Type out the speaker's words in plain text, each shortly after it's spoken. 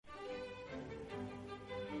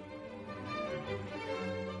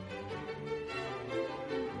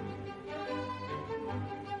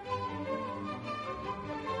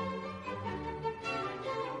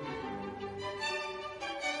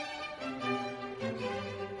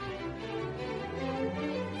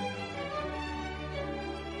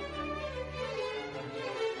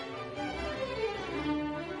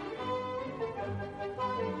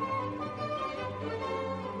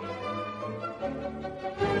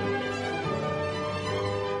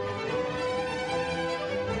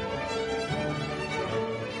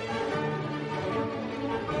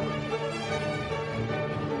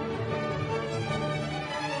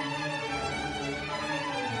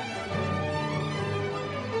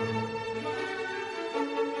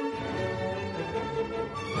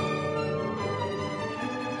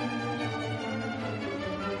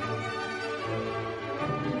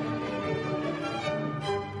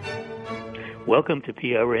Welcome to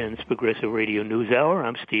PRN's Progressive Radio News Hour.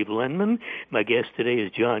 I'm Steve Lenman. My guest today is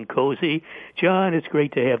John Kozy. John, it's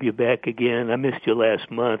great to have you back again. I missed you last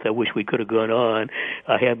month. I wish we could have gone on.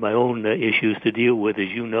 I had my own issues to deal with, as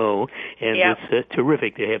you know, and It's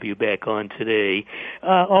terrific to have you back on today.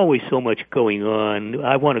 Always so much going on.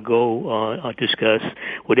 I want to go on discuss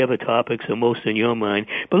whatever topics are most in your mind,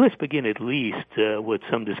 but let's begin at least with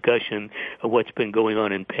some discussion of what's been going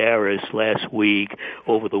on in Paris last week,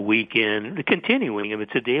 over the weekend, continuing.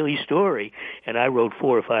 It's a daily story, and I wrote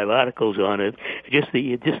 4 or 5 articles on it. Just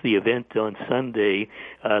the event on Sunday,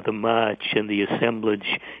 the march and the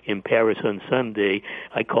assemblage in Paris on Sunday,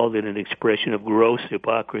 I called it an expression of gross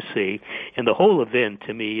hypocrisy. And the whole event,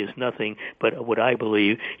 to me, is nothing but what I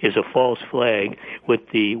believe is a false flag with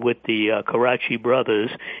the Karachi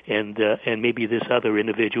brothers and maybe this other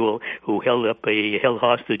individual who held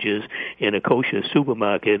hostages in a kosher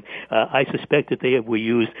supermarket. I suspect that they were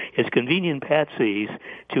used as convenient patsies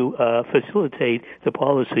to facilitate the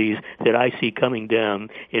policies that I see coming down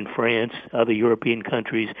in France, other European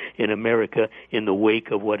countries, in America in the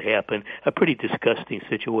wake of what happened. A pretty disgusting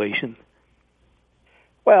situation.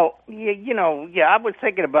 Well, I was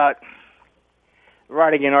thinking about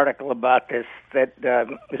writing an article about this that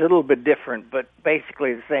is a little bit different, but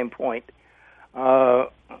basically the same point. I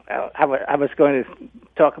was going to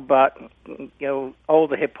talk about, all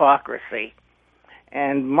the hypocrisy.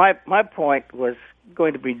 And my point was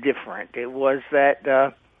going to be different. It was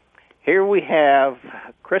that here we have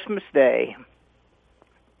Christmas Day,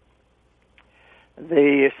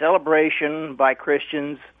 the celebration by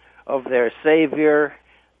Christians of their Savior,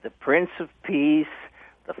 the Prince of Peace,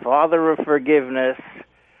 the Father of Forgiveness,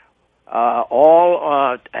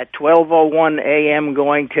 all at 12:01 a.m.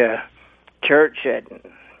 going to church at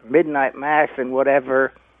midnight mass and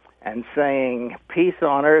whatever, and saying peace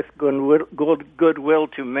on earth, goodwill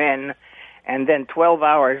to men, and then 12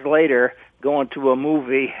 hours later going to a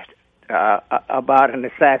movie about an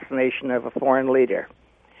assassination of a foreign leader.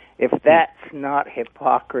 If that's not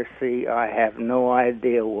hypocrisy, I have no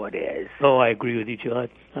idea what is. Oh, I agree with you, John.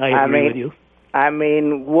 I agree with you. I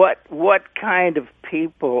mean, what kind of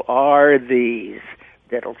people are these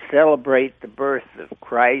that'll celebrate the birth of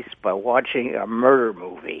Christ by watching a murder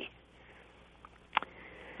movie?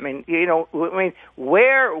 I mean,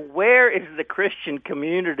 where is the Christian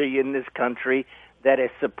community in this country that is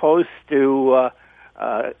supposed to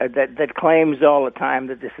that claims all the time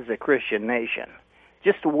that this is a Christian nation?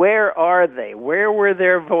 Just where are they? Where were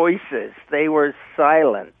their voices? They were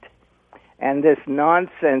silent. And this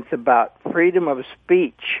nonsense about freedom of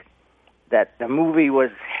speech, that the movie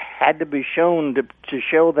had to be shown to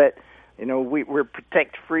show that we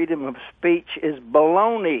protect freedom of speech, is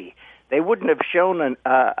baloney. They wouldn't have shown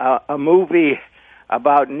a movie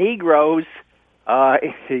about Negroes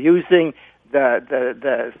using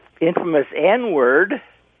the infamous N-word.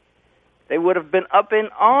 They would have been up in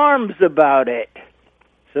arms about it.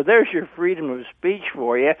 So there's your freedom of speech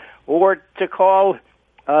for you. Or to call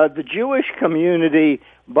the Jewish community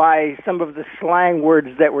by some of the slang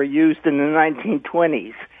words that were used in the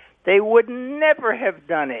 1920s. They would never have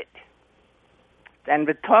done it. And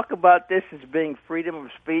to talk about this as being freedom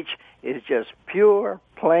of speech is just pure,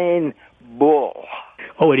 plain bull.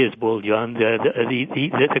 Oh, it is bull, John.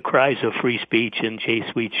 The cries of free speech and J.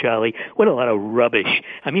 Sweet Charlie, what a lot of rubbish.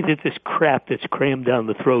 I mean, this crap that's crammed down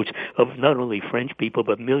the throats of not only French people,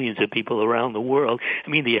 but millions of people around the world. I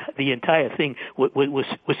mean, the entire thing was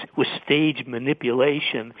staged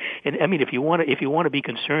manipulation. And I mean, if you want to be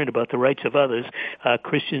concerned about the rights of others,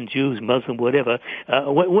 Christian, Jews, Muslim, whatever,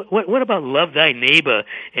 what about love thy neighbor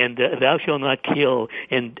and thou shalt not kill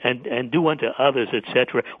and do unto others,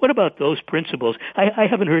 etc.? What about those principles? I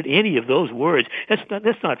haven't heard any of those words.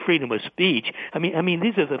 That's not freedom of speech. I mean,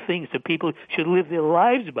 these are the things that people should live their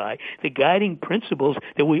lives by, the guiding principles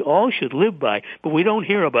that we all should live by. But we don't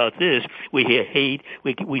hear about this. We hear hate.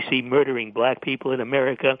 We see murdering black people in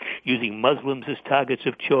America, using Muslims as targets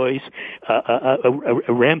of choice,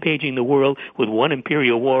 rampaging the world with one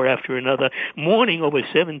imperial war after another, mourning over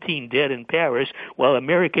 17 dead in Paris, while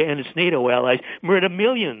America and its NATO allies murder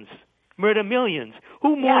millions.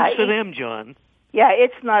 Who mourns for them, John? Yeah,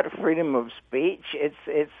 it's not freedom of speech. It's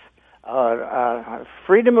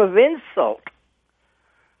freedom of insult.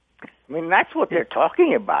 I mean, that's what they're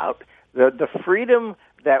talking about. The freedom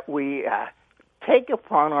that we take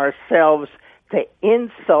upon ourselves to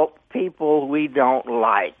insult people we don't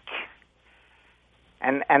like.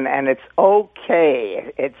 And it's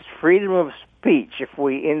okay. It's freedom of speech if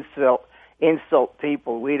we insult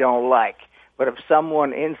people we don't like. But if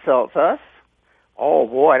someone insults us, oh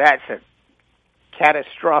boy, that's a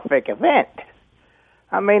catastrophic event.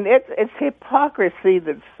 I mean, it's hypocrisy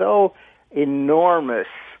that's so enormous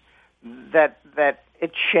that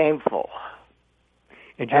it's shameful.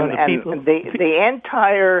 And John, the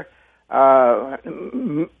entire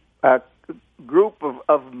group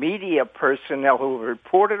of media personnel who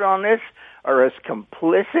reported on this are as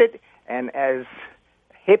complicit and as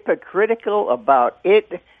hypocritical about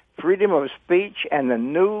it, freedom of speech and the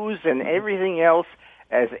news and everything else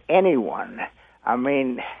as anyone. I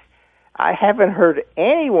mean, I haven't heard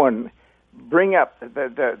anyone bring up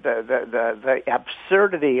the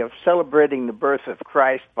absurdity of celebrating the birth of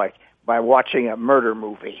Christ by watching a murder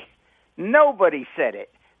movie. Nobody said it.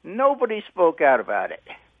 Nobody spoke out about it.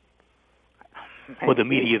 Well, the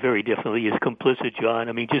media very definitely is complicit, John.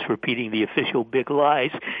 I mean, just repeating the official big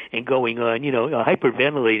lies and going on,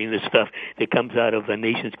 hyperventilating the stuff that comes out of the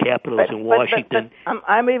nation's capitals in Washington. But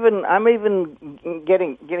I'm even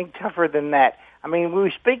getting tougher than that. I mean, when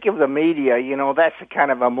we speak of the media, that's a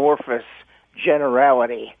kind of amorphous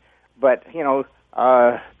generality. But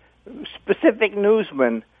specific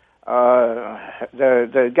newsmen,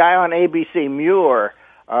 the guy on ABC, Muir.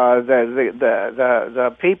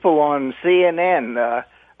 The people on CNN,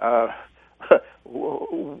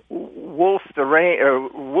 Wolf the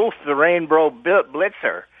Rainbow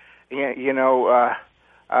Blitzer,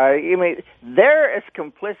 I mean, they're as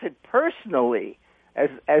complicit personally as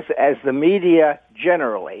the media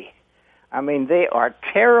generally. I mean, they are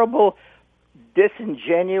terrible,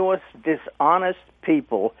 disingenuous, dishonest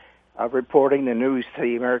people reporting the news to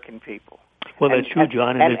the American people. Well, that's true,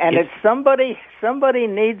 John. And it's somebody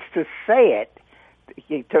needs to say it.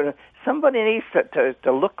 Somebody needs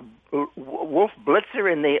to look Wolf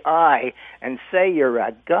Blitzer in the eye and say you're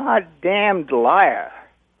a goddamned liar.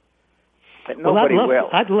 But nobody will.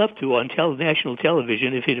 I'd love to on national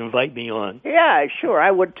television if he'd invite me on. Yeah, sure,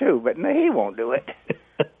 I would too, but no, he won't do it.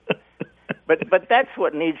 But that's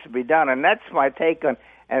what needs to be done, and that's my take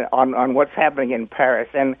on what's happening in Paris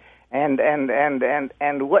and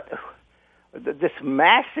what. This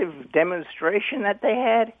massive demonstration that they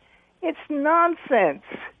had, it's nonsense.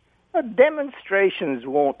 Demonstrations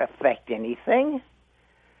won't affect anything.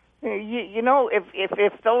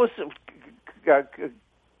 If those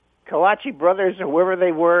Kalachi brothers or whoever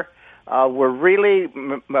they were really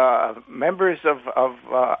members of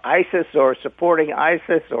ISIS or supporting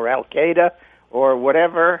ISIS or Al-Qaeda or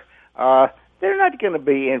whatever, they're not going to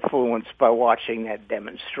be influenced by watching that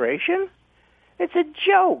demonstration. It's a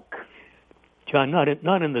joke. John, not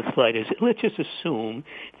in the slightest. Let's just assume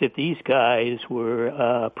that these guys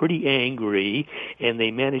were pretty angry, and they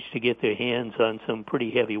managed to get their hands on some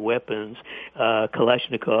pretty heavy weapons,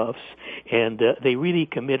 Kalashnikovs, and they really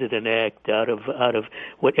committed an act out of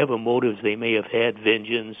whatever motives they may have had,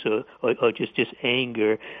 vengeance or just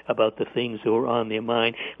anger about the things that were on their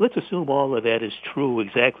mind. Let's assume all of that is true,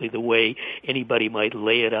 exactly the way anybody might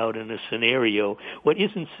lay it out in a scenario. What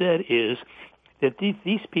isn't said is that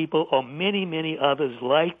these people, or many, many others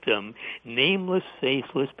like them, nameless,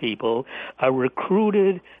 faceless people, are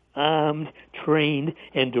recruited, armed, trained,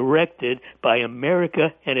 and directed by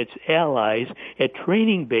America and its allies at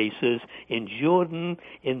training bases in Jordan,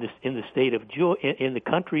 in the state of in the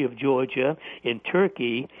country of Georgia, in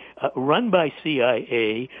Turkey, run by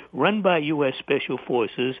CIA, run by U.S. Special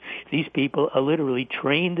Forces. These people are literally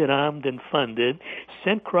trained and armed and funded,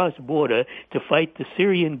 sent cross-border to fight the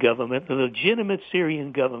Syrian government, the legitimate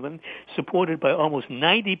Syrian government, supported by almost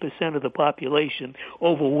 90% of the population.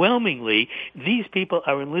 Overwhelmingly, these people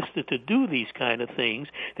are enlisted to do these kind of things.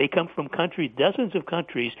 They come from countries, dozens of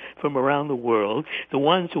countries from around the world. The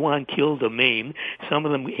ones who aren't killed or maimed, some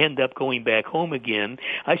of them end up going back home again.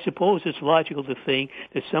 I suppose it's logical to think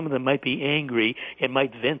that some of them might be angry and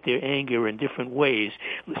might vent their anger in different ways.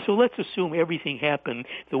 So let's assume everything happened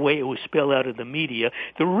the way it was spelled out in the media.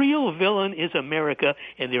 The real villain is America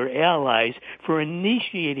and their allies for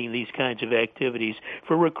initiating these kinds of activities,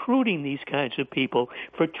 for recruiting these kinds of people,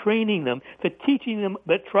 for training them, for teaching them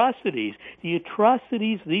atrocities. The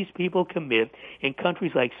atrocities these people commit in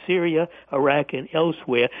countries like Syria, Iraq, and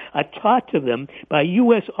elsewhere are taught to them by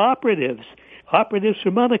U.S. operatives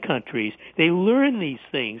from other countries. They learn these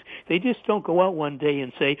things. They just don't go out one day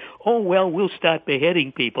and say, oh, well, we'll start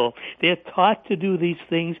beheading people. They're taught to do these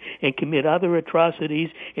things and commit other atrocities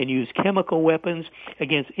and use chemical weapons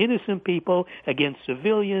against innocent people, against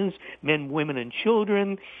civilians, men, women, and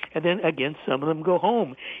children, and then again, some of them go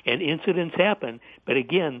home, and incidents happen. But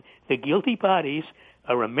again, the guilty parties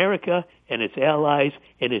are America and its allies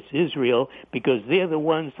and it's Israel, because they're the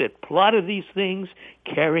ones that plotted these things,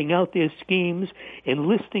 carrying out their schemes,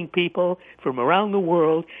 enlisting people from around the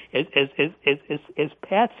world as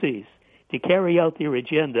patsies to carry out their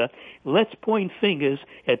agenda. Let's point fingers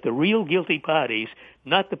at the real guilty parties,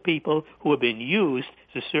 not the people who have been used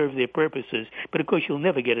to serve their purposes. But, of course, you'll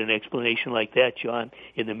never get an explanation like that, John,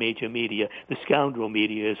 in the major media, the scoundrel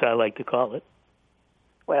media, as I like to call it.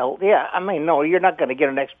 Well, yeah, I mean, no, you're not going to get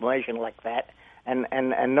an explanation like that, and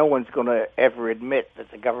no one's going to ever admit that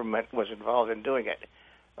the government was involved in doing it.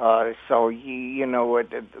 So you know,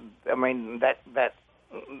 I mean that's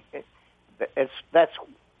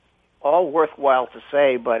all worthwhile to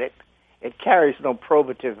say, but it carries no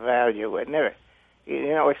probative value. It never,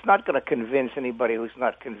 it's not going to convince anybody who's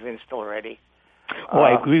not convinced already. Oh,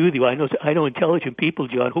 I agree with you. I know intelligent people,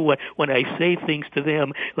 John, who, when I say things to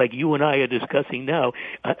them like you and I are discussing now,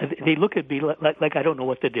 they look at me like I don't know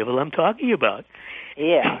what the devil I'm talking about.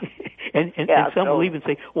 Yeah. and some will even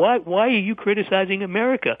say, why are you criticizing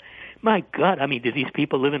America? My God, I mean, do these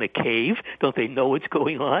people live in a cave? Don't they know what's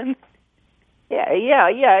going on? Yeah.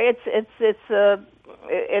 It's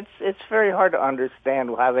very hard to understand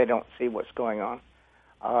how they don't see what's going on.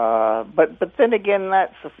 But then again,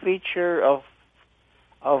 that's a feature of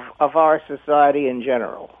our society in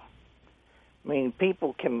general. I mean,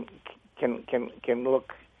 people can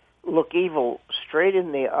look evil straight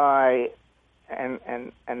in the eye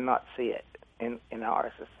and not see it in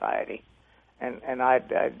our society, and I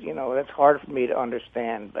that's hard for me to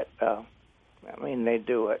understand, but I mean, they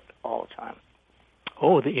do it all the time.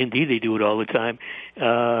 Oh, indeed, they do it all the time.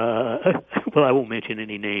 Well, I won't mention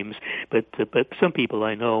any names, but some people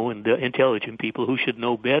I know, and intelligent people who should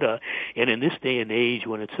know better. And in this day and age,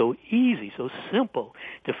 when it's so easy, so simple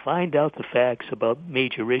to find out the facts about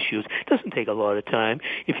major issues, it doesn't take a lot of time.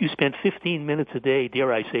 If you spend 15 minutes a day,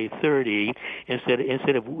 dare I say 30,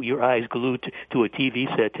 instead of your eyes glued to a TV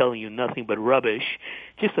set telling you nothing but rubbish,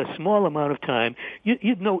 just a small amount of time,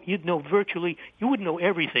 you'd know virtually, you wouldn't know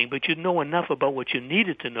everything, but you'd know enough about what you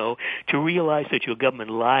needed to know to realize that your government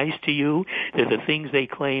lies to you, that the things they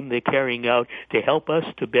claim they're carrying out to help us,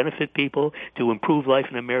 to benefit people, to improve life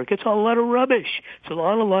in America, it's a lot of rubbish. It's a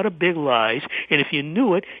lot of big lies. And if you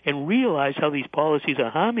knew it and realized how these policies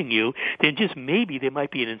are harming you, then just maybe there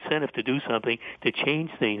might be an incentive to do something to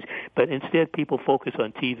change things. But instead, people focus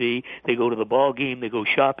on TV. They go to the ball game. They go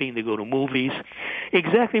shopping. They go to movies.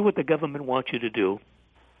 Exactly what the government wants you to do.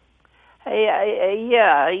 Hey, I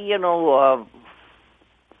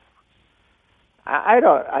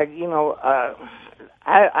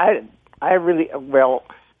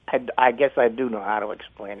guess I do know how to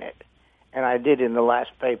explain it, and I did in the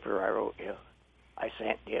last paper I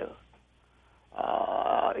sent you.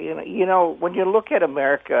 When you look at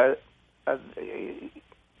America,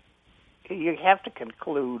 you have to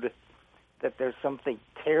conclude that there's something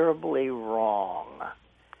terribly wrong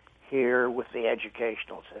here with the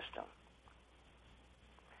educational system.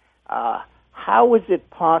 How is it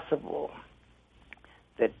possible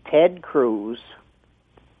that Ted Cruz,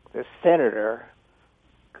 the senator,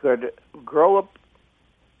 could grow up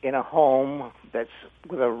in a home that's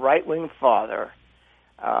with a right-wing father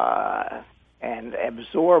and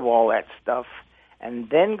absorb all that stuff, and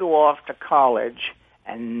then go off to college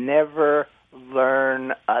and never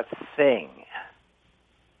learn a thing,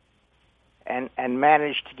 and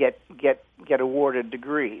manage to get awarded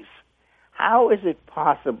degrees? How is it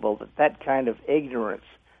possible that kind of ignorance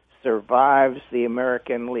survives the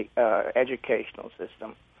American educational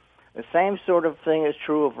system? The same sort of thing is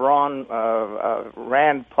true of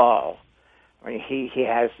Rand Paul. I mean, he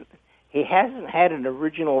hasn't had an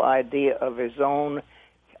original idea of his own.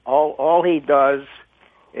 All he does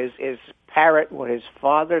is parrot what his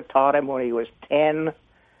father taught him when he was 10,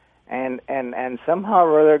 and somehow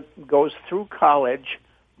or other goes through college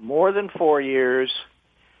more than 4 years.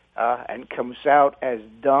 And comes out as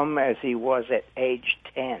dumb as he was at age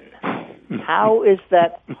 10. How is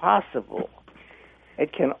that possible?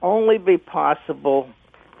 It can only be possible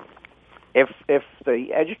if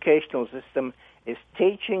the educational system is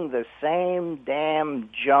teaching the same damn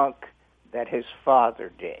junk that his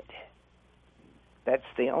father did. That's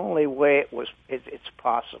the only way it's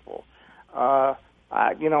possible. I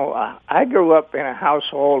grew up in a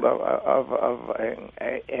household of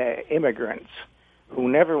immigrants who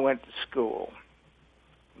never went to school.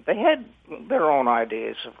 They had their own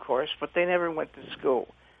ideas, of course, but they never went to school.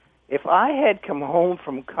 If I had come home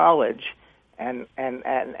from college and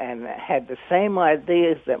had the same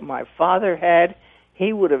ideas that my father had,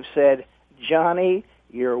 he would have said, "Johnny,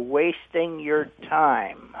 you're wasting your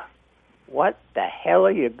time. What the hell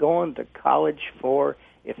are you going to college for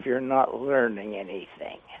if you're not learning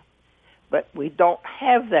anything?" But we don't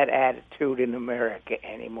have that attitude in America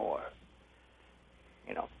anymore.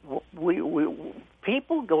 We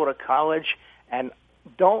people go to college, and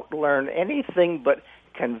don't learn anything but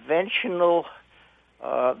conventional,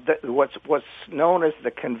 what's known as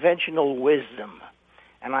the conventional wisdom.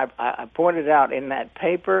 And I pointed out in that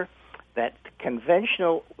paper that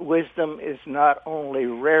conventional wisdom is not only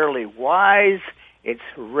rarely wise, it's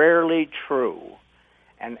rarely true.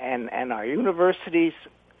 And our universities,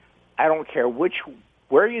 I don't care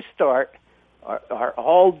where you start, are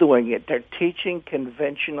all doing it. They're teaching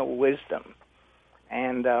conventional wisdom.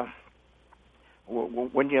 And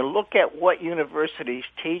when you look at what universities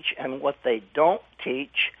teach and what they don't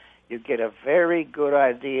teach, you get a very good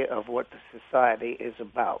idea of what the society is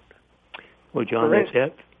about. Well, John,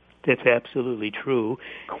 that's absolutely true.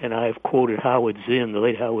 And I've quoted Howard Zinn, the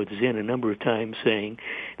late Howard Zinn, a number of times saying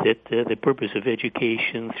that the purpose of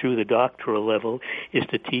education through the doctoral level is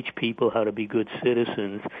to teach people how to be good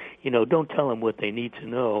citizens. Don't tell them what they need to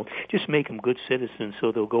know. Just make them good citizens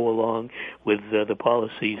so they'll go along with the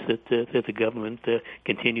policies that the government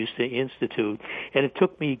continues to institute. And it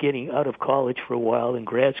took me getting out of college for a while and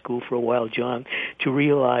grad school for a while, John, to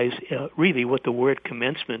realize really what the word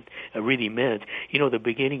commencement really meant. The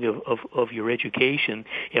beginning of your education,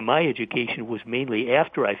 and my education was mainly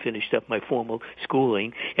after I finished up my formal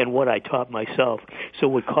schooling and what I taught myself. So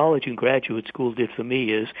what college and graduate school did for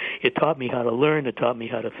me is it taught me how to learn, it taught me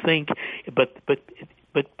how to think, but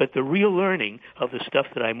the real learning of the stuff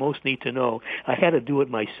that I most need to know, I had to do it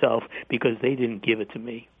myself because they didn't give it to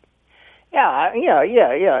me. Yeah.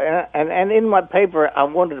 And in my paper, I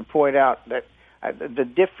wanted to point out that the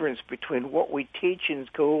difference between what we teach in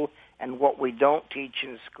school and what we don't teach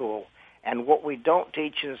in school. And what we don't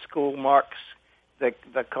teach in school marks the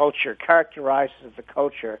culture, characterizes the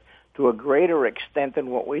culture to a greater extent than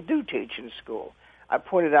what we do teach in school. I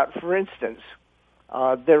pointed out, for instance,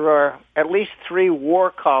 there are at least 3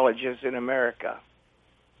 war colleges in America.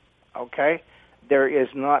 Okay? There is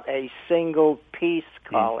not a single peace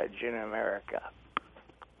college in America.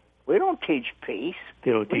 We don't teach peace.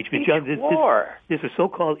 They don't teach peace. John, war. There's a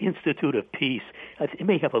so-called Institute of Peace. It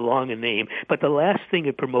may have a longer name, but the last thing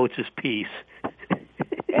it promotes is peace.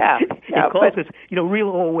 Yeah. It calls it,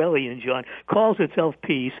 real Orwellian, John, calls itself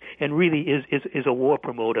peace and really is a war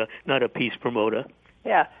promoter, not a peace promoter.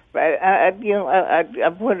 Yeah, but I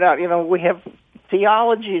pointed out, we have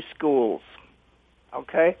theology schools.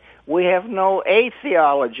 Okay, we have no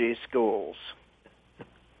atheology schools,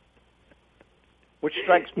 which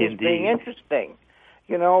strikes me as being interesting.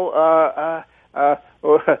 We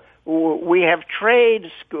have trade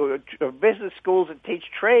school, business schools that teach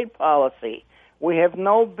trade policy. We have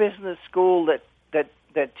no business school that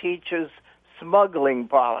teaches smuggling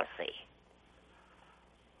policy.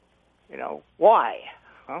 Why?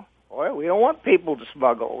 Huh? Well, we don't want people to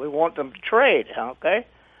smuggle. We want them to trade. Okay.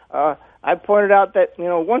 I pointed out that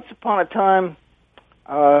once upon a time,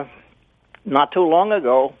 not too long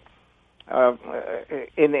ago,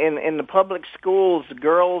 in the public schools,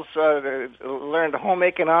 girls learned home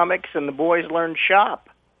economics and the boys learned shop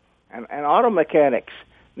and auto mechanics.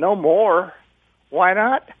 No more. Why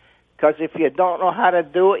not? Because if you don't know how to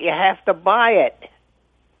do it, you have to buy it.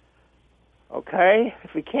 Okay?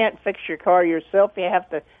 If you can't fix your car yourself, you have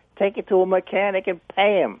to take it to a mechanic and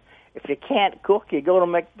pay him. If you can't cook, you go to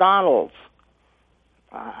McDonald's.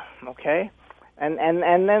 Okay? And then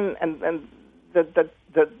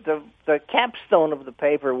the capstone of the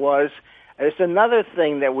paper was, there's another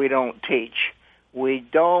thing that we don't teach. We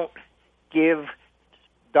don't give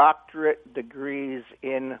doctorate degrees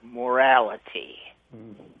in morality.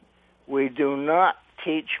 Mm-hmm. We do not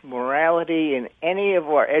teach morality in any of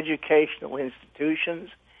our educational institutions,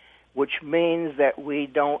 which means that we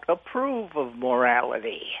don't approve of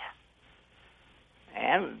morality.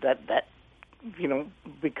 And that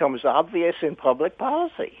becomes obvious in public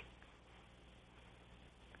policy.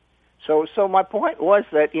 So my point was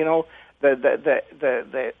that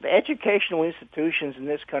the educational institutions in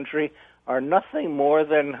this country are nothing more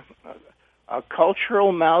than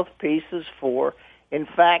cultural mouthpieces for, in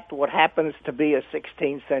fact, what happens to be a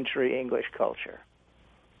 16th century English culture.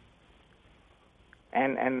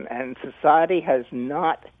 And society has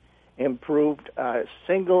not improved a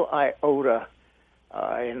single iota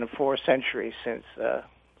in the 4 centuries since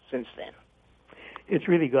then. It's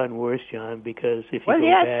really gotten worse, John, because if you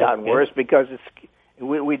it's gotten worse because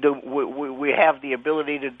we have the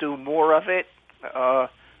ability to do more of it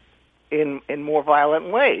in more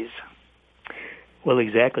violent ways. Well,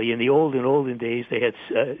 exactly. In the olden days, they had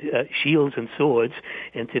shields and swords,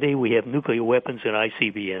 and today we have nuclear weapons and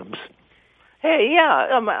ICBMs. Hey, yeah.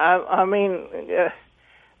 I mean,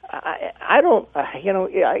 I don't.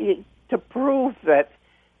 To prove that,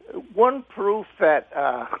 one proof that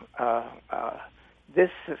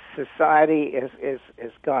this society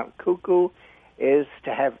is gone cuckoo is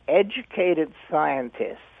to have educated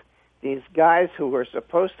scientists, these guys who are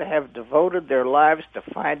supposed to have devoted their lives to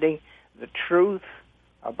finding the truth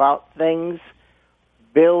about things,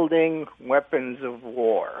 building weapons of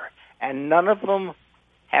war. And none of them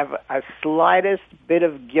have a slightest bit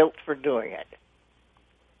of guilt for doing it.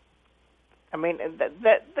 I mean,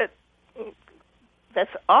 that's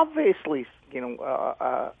obviously,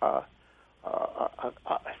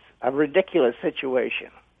 a ridiculous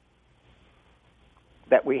situation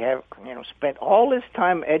that we have, spent all this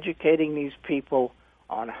time educating these people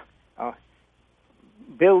on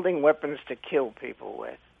building weapons to kill people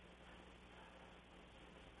with.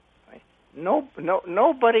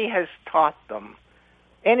 Nobody has taught them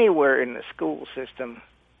anywhere in the school system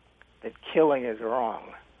that killing is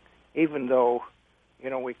wrong, even though,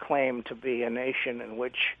 we claim to be a nation in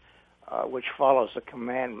which follows the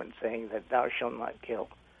commandment saying that thou shalt not kill.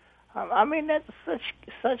 I mean, that's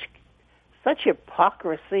such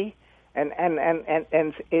hypocrisy, and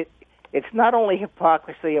it's not only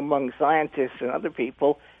hypocrisy among scientists and other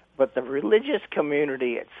people, but the religious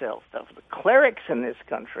community itself. The clerics in this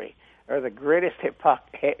country are the greatest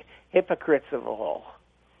hypocrites of all.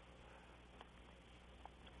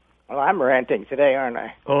 Well, I'm ranting today, aren't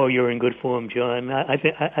I? Oh, you're in good form, John. I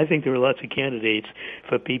think there are lots of candidates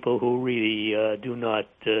for people who really do not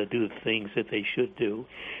do the things that they should do.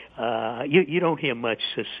 You don't hear much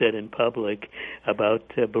said in public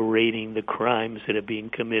about berating the crimes that are being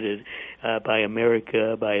committed by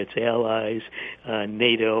America, by its allies,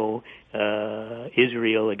 NATO,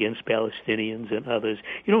 Israel against Palestinians and others.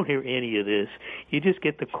 You don't hear any of this. You just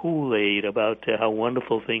get the Kool-Aid about how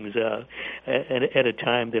wonderful things are at a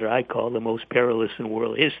time that I call the most perilous in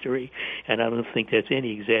world history, and I don't think that's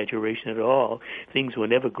any exaggeration at all. Things were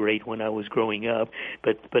never great when I was growing up,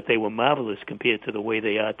 but they were marvelous compared to the way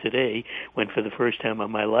they are today, when for the first time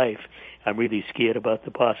in my life I'm really scared about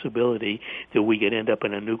the possibility that we could end up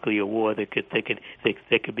in a nuclear war that could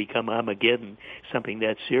become Armageddon, something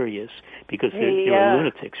that serious, because there are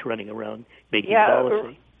lunatics running around making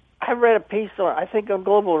policy. I read a piece I think on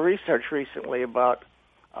Global Research recently about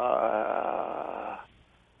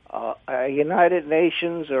United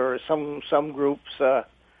Nations or some groups'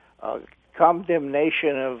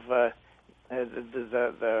 condemnation of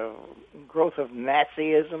the growth of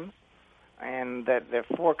Nazism, and that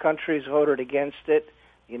 4 countries voted against it.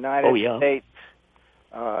 United States,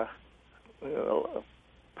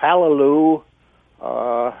 Palaloo,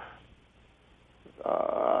 I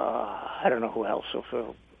don't know who else. It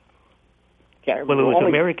was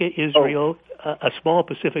America, Israel, a small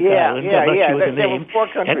Pacific island. I'm not sure the name. 4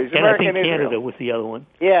 countries. And I think Canada Israel was the other one.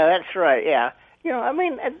 Yeah, that's right. Yeah, I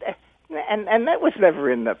mean, and that was never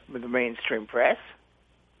in the mainstream press.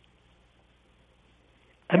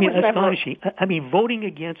 I mean, astonishing. I mean, voting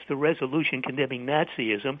against the resolution condemning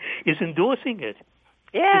Nazism is endorsing it.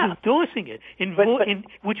 Yeah. Is endorsing it,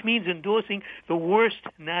 which means endorsing the worst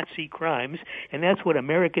Nazi crimes, and that's what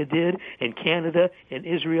America did, and Canada, and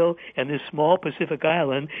Israel, and this small Pacific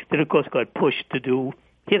island that, of course, got pushed to do.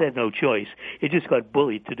 It had no choice. It just got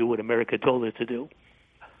bullied to do what America told it to do.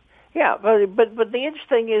 Yeah, but the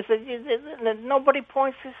interesting is that nobody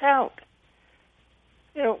points this out.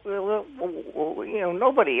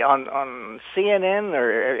 Nobody on CNN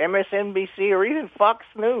or MSNBC or even Fox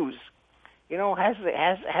News, has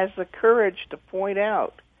the courage to point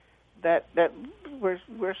out that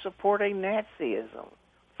we're supporting Nazism.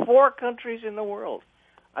 4 countries in the world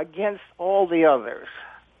against all the others.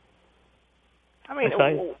 I mean,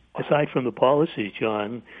 aside from the policies,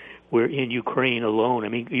 John, we're in Ukraine alone. I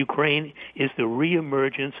mean, Ukraine is the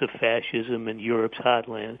reemergence of fascism in Europe's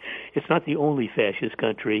heartland. It's not the only fascist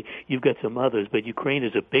country. You've got some others, but Ukraine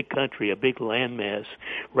is a big country, a big landmass,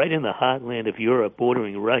 right in the heartland of Europe,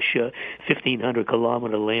 bordering Russia,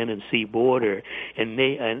 1,500-kilometer land and sea border, and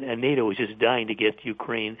NATO is just dying to get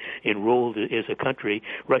Ukraine enrolled as a country.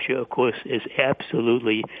 Russia, of course, is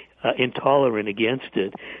absolutely intolerant against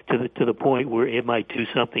it to the point where it might do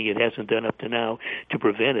something it hasn't done up to now to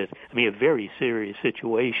prevent it. I mean, a very serious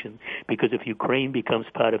situation, because if Ukraine becomes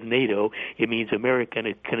part of NATO, it means America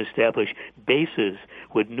can establish bases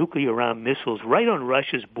with nuclear-armed missiles right on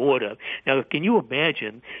Russia's border. Now, can you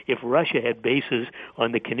imagine if Russia had bases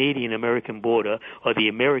on the Canadian-American border or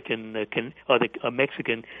the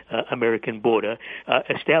Mexican-American border,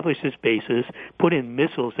 establishes bases, put in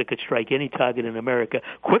missiles that could strike any target in America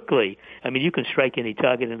quicker quickly. I mean, you can strike any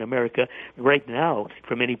target in America right now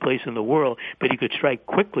from any place in the world, but you could strike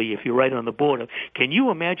quickly if you're right on the border. Can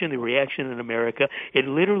you imagine the reaction in America? It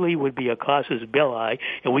literally would be a casus belli,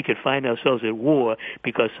 and we could find ourselves at war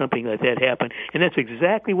because something like that happened. And that's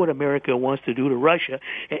exactly what America wants to do to Russia.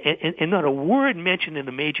 And not a word mentioned in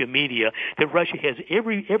the major media that Russia has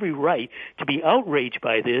every right to be outraged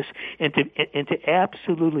by this and to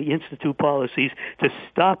absolutely institute policies to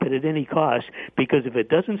stop it at any cost, because if it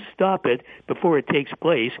doesn't stop it before it takes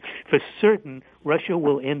place, for certain Russia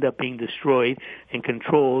will end up being destroyed and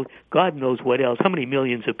controlled. God knows what else. How many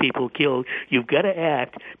millions of people killed? You've got to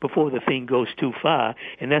act before the thing goes too far,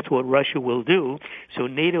 and that's what Russia will do. So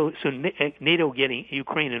NATO getting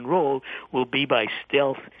Ukraine enrolled will be by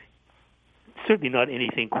stealth. Certainly not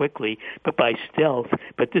anything quickly, but by stealth.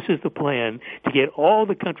 But this is the plan, to get all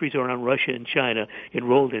the countries around Russia and China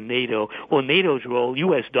enrolled in NATO. Well, NATO's role,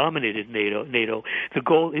 U.S. dominated NATO. The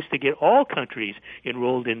goal is to get all countries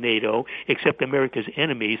enrolled in NATO, except America's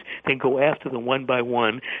enemies, then go after them one by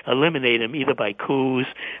one, eliminate them either by coups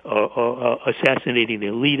or assassinating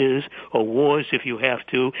their leaders, or wars if you have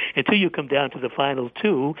to, until you come down to the final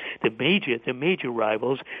two, the major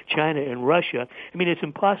rivals, China and Russia. I mean, it's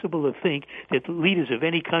impossible to think that the leaders of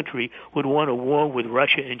any country would want a war with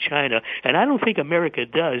Russia and China, and I don't think America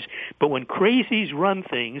does. But when crazies run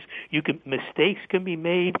things, mistakes can be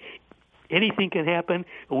made. Anything can happen.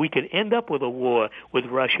 We could end up with a war with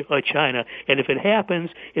Russia or China, and if it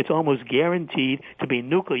happens, it's almost guaranteed to be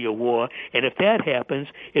nuclear war. And if that happens,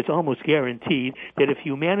 it's almost guaranteed that if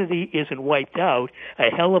humanity isn't wiped out, a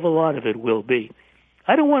hell of a lot of it will be.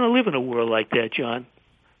 I don't want to live in a world like that, John.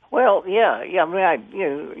 Well, yeah. I mean, I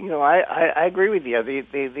agree with you.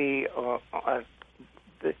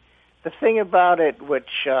 The thing about it,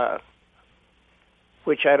 which I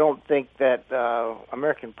don't think that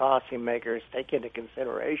American policymakers take into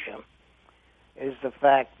consideration, is the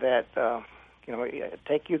fact that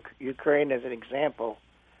take Ukraine as an example.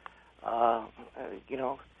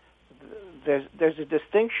 There's a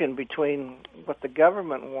distinction between what the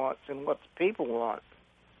government wants and what the people want.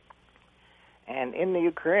 And in the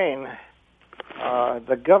Ukraine,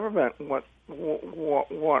 the government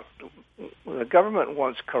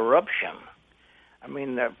wants corruption. I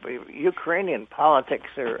mean, the Ukrainian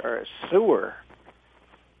politics are sewer,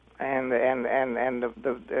 and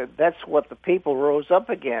that's what the people rose up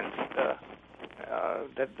against.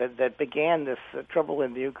 That began this trouble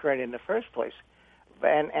in the Ukraine in the first place.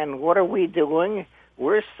 And what are we doing?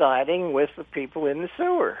 We're siding with the people in the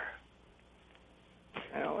sewer.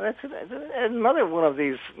 That's another one of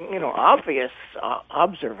these, obvious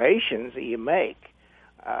observations that you make.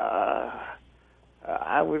 I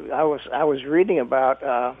was reading about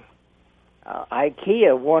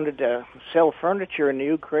IKEA wanted to sell furniture in the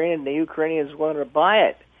Ukraine, and the Ukrainians wanted to buy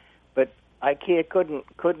it, but IKEA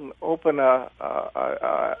couldn't open an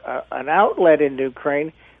outlet in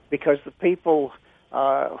Ukraine because the people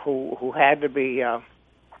who had to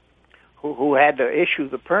issue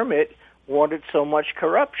the permit wanted so much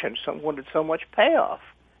corruption, wanted so much payoff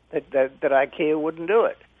that IKEA wouldn't do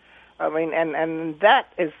it. I mean, and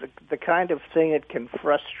that is the kind of thing that can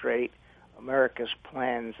frustrate America's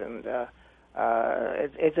plans, and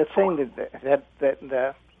it's a thing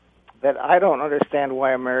that I don't understand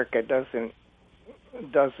why America doesn't.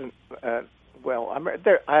 I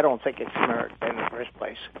don't think it's America in the first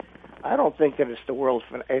place. I don't think that it's the world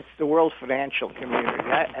financial community,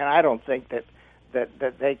 and I don't think that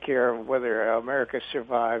they care whether America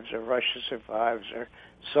survives or Russia survives or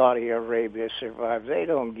Saudi Arabia survives. They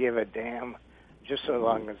don't give a damn, just so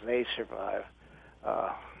long as they survive.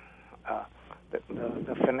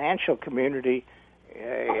 The financial community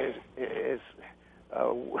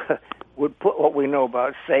would put what we know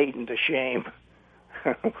about Satan to shame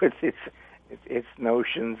with its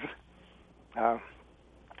notions.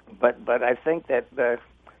 But I think that there's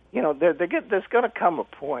going to come a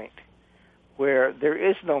point where there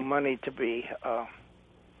is no money to be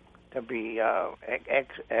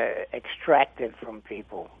extracted from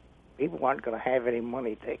people. People aren't going to have any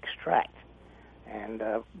money to extract, and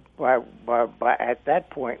by at that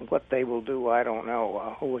point, what they will do, I don't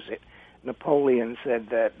know. Who was it? Napoleon said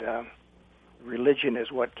that religion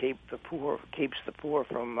is what keeps the poor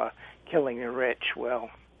from killing the rich.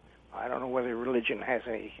 Well, I don't know whether religion has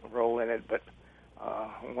any role in it, but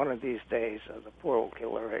one of these days, the poor will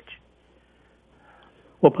kill the rich.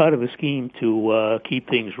 Well, part of the scheme to keep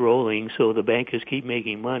things rolling so the bankers keep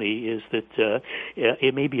making money is that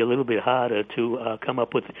it may be a little bit harder to come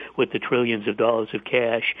up with the trillions of dollars of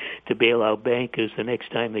cash to bail out bankers the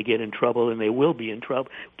next time they get in trouble, and they will be in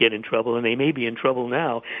trouble, and they may be in trouble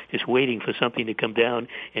now, just waiting for something to come down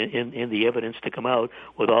and the evidence to come out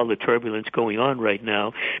with all the turbulence going on right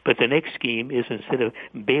now. But the next scheme is, instead of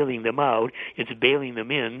bailing them out, it's bailing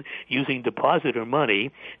them in using depositor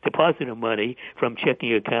money from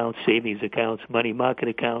checking accounts, savings accounts, money market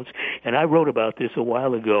accounts. And I wrote about this a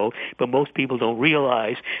while ago, but most people don't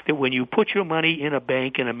realize that when you put your money in a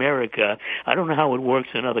bank in America, I don't know how it works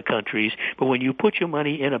in other countries, but when you put your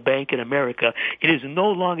money in a bank in America, it is no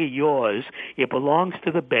longer yours. It belongs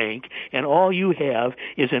to the bank, and all you have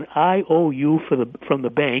is an IOU from the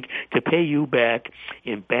bank to pay you back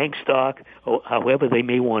in bank stock or however they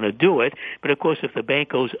may want to do it. But of course, if the bank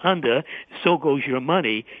goes under, so goes your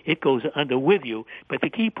money. It goes under with you. But the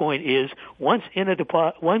key point is, once in an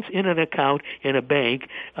account in a bank,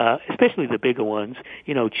 especially the bigger ones,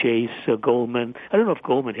 Chase, Goldman. I don't know if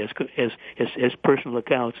Goldman has personal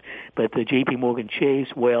accounts, but the J.P. Morgan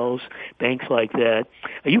Chase, Wells, banks like that.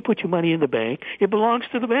 You put your money in the bank, it belongs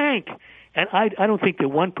to the bank. And I don't think that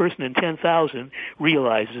one person in 10,000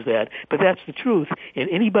 realizes that, but that's the truth, and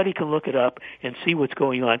anybody can look it up and see what's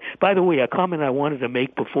going on. By the way, a comment I wanted to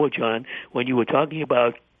make before, John, when you were talking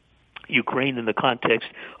about Ukraine in the context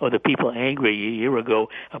of the people angry a year ago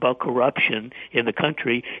about corruption in the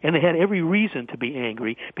country, and they had every reason to be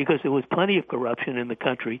angry because there was plenty of corruption in the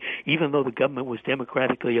country, even though the government was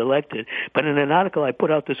democratically elected. But in an article I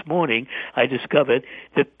put out this morning, I discovered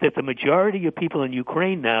that the majority of people in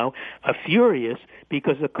Ukraine now are furious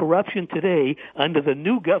because the corruption today under the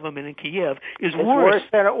new government in Kiev is worse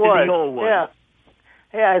than it was. Than the old one.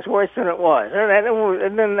 Yeah, it's worse than it was.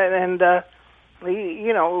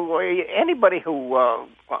 Anybody who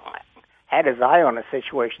had his eye on a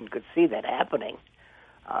situation could see that happening.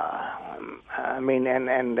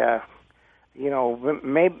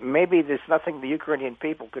 Maybe there's nothing the Ukrainian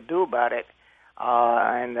people could do about it,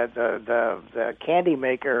 and the candy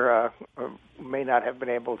maker may not have been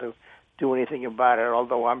able to do anything about it.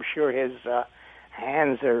 Although I'm sure his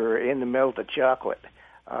hands are in the melted chocolate.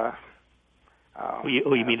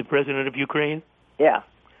 You mean the president of Ukraine? Yeah.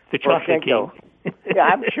 The chocolate king. Yeah,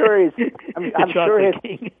 I'm sure his.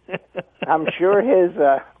 I'm sure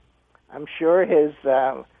his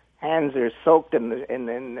hands are soaked in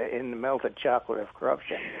the melted chocolate of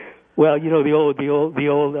corruption. Well, the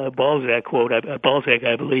old Balzac quote. Balzac,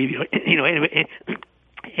 I believe. Anyway.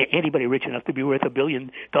 Anybody rich enough to be worth $1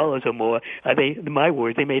 billion or more, my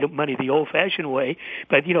word, they made money the old-fashioned way.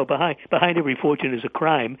 But behind every fortune is a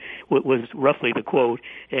crime, was roughly the quote.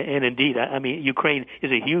 And indeed, Ukraine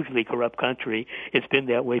is a hugely corrupt country. It's been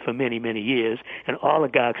that way for many, many years, and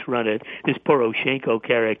oligarchs run it. This Poroshenko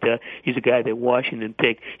character, he's a guy that Washington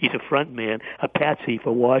picked. He's a front man, a patsy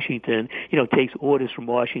for Washington. Takes orders from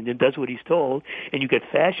Washington, does what he's told, and you get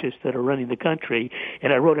fascists that are running the country.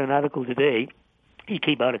 And I wrote an article today. He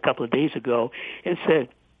came out a couple of days ago and said,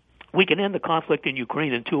 we can end the conflict in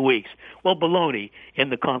Ukraine in 2 weeks. Well, baloney, end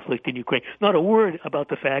the conflict in Ukraine. Not a word about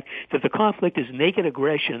the fact that the conflict is naked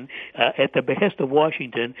aggression at the behest of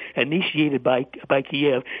Washington, initiated by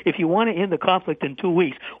Kiev. If you want to end the conflict in 2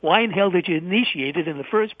 weeks, why in hell did you initiate it in the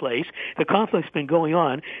first place? The conflict's been going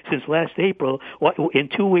on since last April. In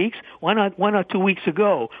 2 weeks? Why not 2 weeks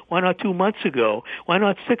ago? Why not 2 months ago? Why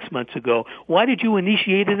not 6 months ago? Why did you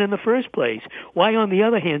initiate it in the first place? Why, on the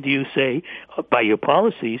other hand, do you say, by your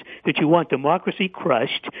policies, that you want democracy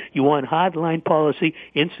crushed, you want hardline policy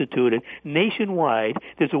instituted nationwide?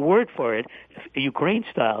 There's a word for it, Ukraine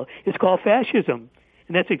style. It's called fascism.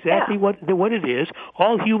 And that's exactly what it is.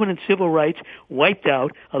 All human and civil rights wiped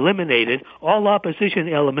out, eliminated. All opposition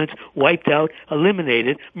elements wiped out,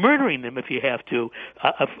 eliminated. Murdering them if you have to.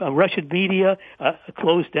 Russian media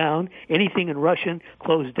closed down. Anything in Russian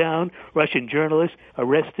closed down. Russian journalists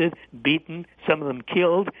arrested, beaten, some of them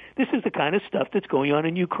killed. This is the kind of stuff that's going on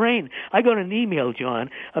in Ukraine. I got an email, John,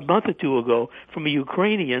 a month or two ago from a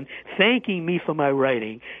Ukrainian thanking me for my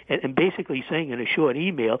writing and basically saying in a short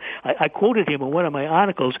email, I quoted him in one of my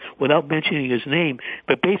articles without mentioning his name,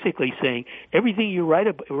 but basically saying everything you're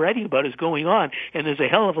writing about is going on, and there's a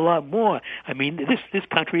hell of a lot more. This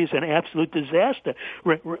country is an absolute disaster,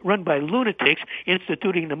 run by lunatics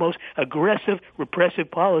instituting the most aggressive, repressive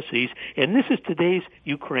policies, and this is today's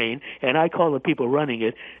Ukraine, and I call the people running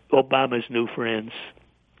it Obama's new friends.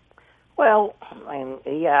 Well, it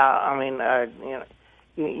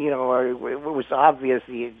was obvious.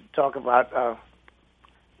 You talk about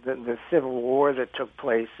the civil war that took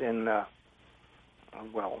place in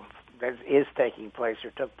that is taking place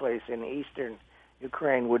or took place in eastern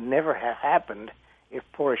Ukraine would never have happened if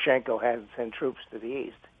Poroshenko hadn't sent troops to the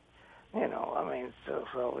east. You know, I mean,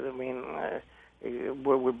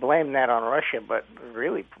 we blame that on Russia, but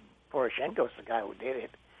really Poroshenko's the guy who did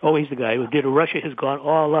it. Oh, he's the guy who did it. Russia has gone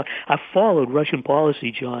all out. I've followed Russian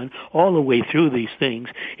policy, John, all the way through these things,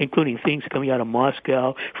 including things coming out of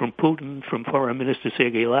Moscow, from Putin, from Foreign Minister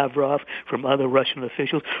Sergei Lavrov, from other Russian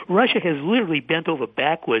officials. Russia has literally bent over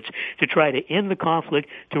backwards to try to end the conflict,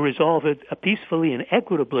 to resolve it peacefully and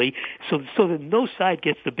equitably, so that no side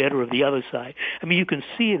gets the better of the other side. I mean, you can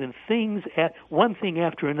see it in things, one thing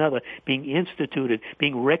after another, being instituted,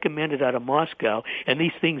 being recommended out of Moscow, and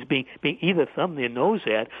these things being either thumbed their nose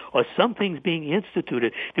at, or some things being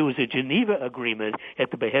instituted. There was a Geneva agreement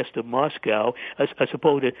at the behest of Moscow, a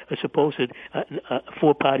supposed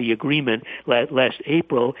four-party agreement last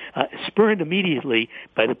April, spurned immediately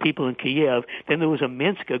by the people in Kiev. Then there was a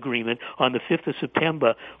Minsk agreement on the 5th of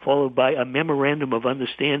September, followed by a memorandum of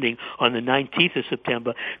understanding on the 19th of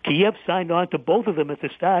September. Kiev signed on to both of them at the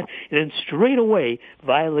start, and then straight away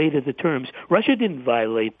violated the terms. Russia didn't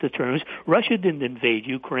violate the terms. Russia didn't invade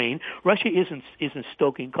Ukraine. Russia isn't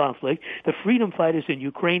stoking conflict. The freedom fighters in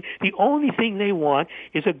Ukraine, the only thing they want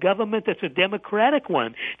is a government that's a democratic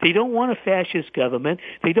one. They don't want a fascist government.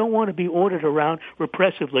 They don't want to be ordered around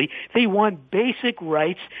repressively. They want basic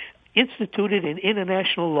rights instituted in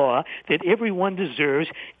international law that everyone deserves.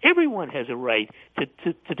 Everyone has a right to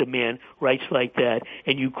demand rights like that.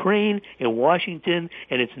 And Ukraine and Washington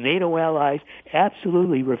and its NATO allies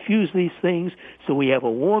absolutely refuse these things. So we have a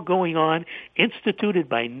war going on, instituted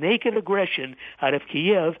by naked aggression out of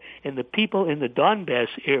Kiev, and the people in the Donbass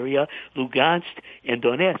area, Lugansk and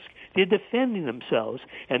Donetsk, they're defending themselves.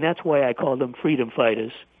 And that's why I call them freedom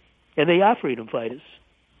fighters. And they are freedom fighters.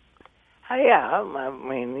 Yeah, I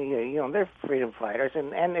mean, you know, they're freedom fighters,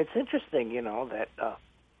 and it's interesting, you know, that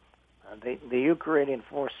the Ukrainian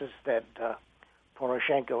forces that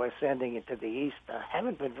Poroshenko is sending into the east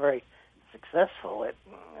haven't been very successful at,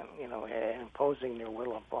 you know, imposing their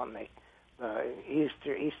will upon the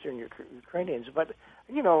eastern Ukrainians. But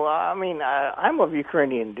you know, I mean, I'm of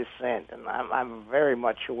Ukrainian descent, and I'm very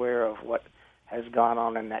much aware of what has gone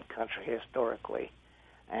on in that country historically.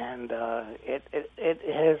 And it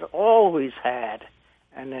has always had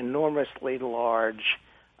an enormously large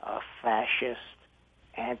fascist,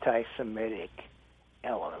 anti-Semitic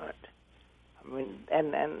element. I mean,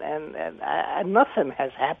 and nothing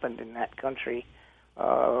has happened in that country,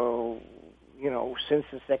 you know, since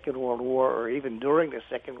the Second World War, or even during the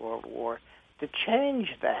Second World War, to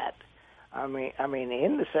change that. I mean,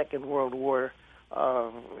 in the Second World War,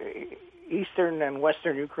 Eastern and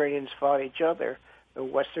Western Ukrainians fought each other. The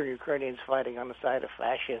Western Ukrainians fighting on the side of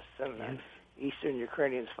fascists, and the Eastern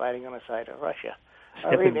Ukrainians fighting on the side of Russia.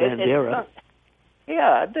 I mean, Bandera.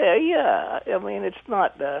 Yeah. I mean, it's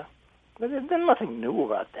not. There's nothing new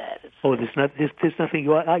about that. There's nothing.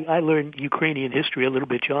 I learned Ukrainian history a little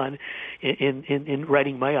bit, John, in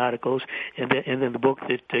writing my articles, and then the book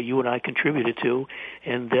that you and I contributed to.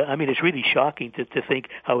 And I mean, it's really shocking to think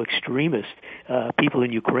how extremist people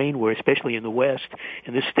in Ukraine were, especially in the West.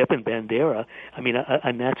 And this Stepan Bandera, I mean,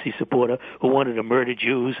 a Nazi supporter who wanted to murder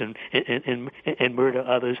Jews and murder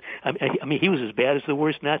others. I mean, he was as bad as the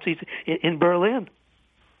worst Nazis in Berlin.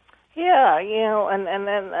 Yeah, you know, and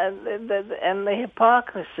the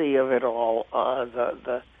hypocrisy of it all,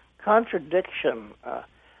 the contradiction.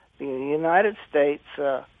 The United States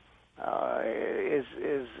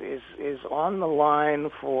is on the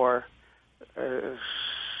line for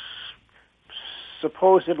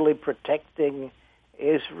supposedly protecting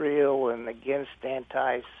Israel and against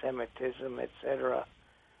anti-Semitism, etc.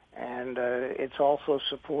 And it's also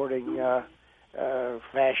supporting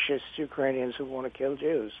fascist Ukrainians who want to kill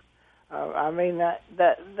Jews. I mean that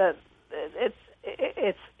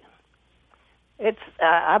it's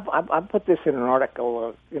I put this in an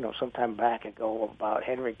article you know, sometime back ago about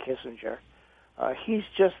Henry Kissinger. He's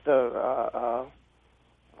just a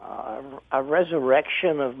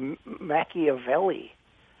resurrection of Machiavelli,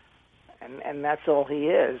 and that's all he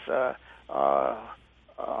is.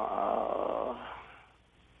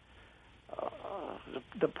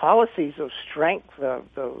 The policies of strength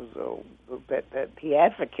that he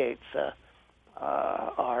advocates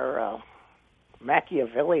are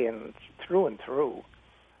Machiavellian through and through,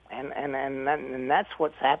 and that's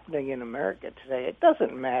what's happening in America today. It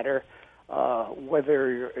doesn't matter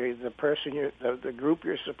whether the group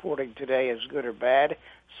you're supporting today is good or bad,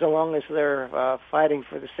 so long as they're fighting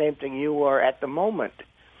for the same thing you are at the moment.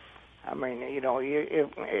 I mean, you know,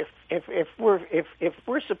 if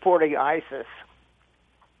we're supporting ISIS,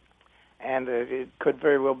 and it could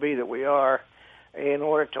very well be that we are, in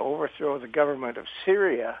order to overthrow the government of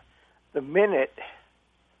Syria. The minute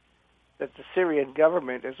that the Syrian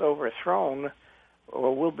government is overthrown,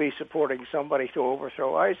 or we'll be supporting somebody to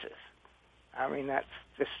overthrow ISIS. I mean, that's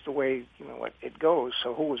just the way it goes.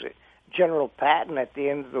 So who was it? General Patton at the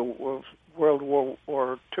end of the World War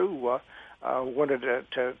II wanted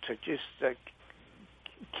to just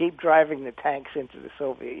keep driving the tanks into the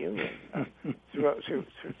Soviet Union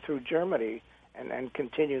through Germany and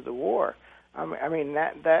continue the war. I mean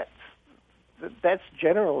that's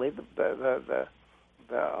generally the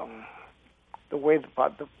way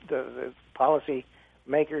the policy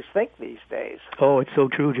makers think these days. Oh, it's so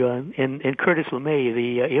true, John. And Curtis LeMay,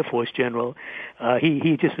 the Air Force general,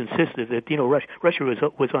 he just insisted that Russia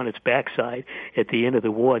was on its backside at the end of the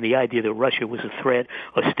war, and the idea that Russia was a threat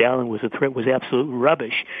or Stalin was a threat was absolute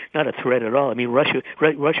rubbish, not a threat at all. I mean, Russia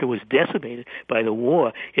was decimated by the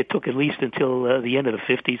war. It took at least until the end of the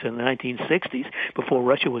 50s and the 1960s before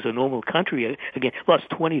Russia was a normal country again. Lost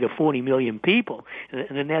 20 to 40 million people,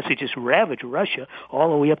 and the Nazis just ravaged Russia all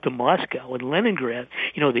the way up to Moscow and Leningrad.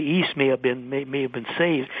 The East may have been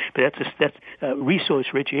saved, but that's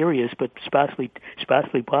resource-rich areas, but sparsely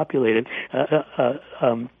populated.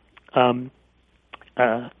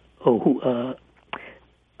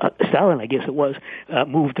 Stalin, I guess it was,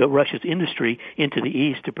 moved Russia's industry into the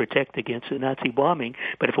east to protect against the Nazi bombing.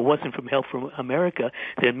 But if it wasn't from help from America,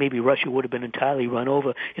 then maybe Russia would have been entirely run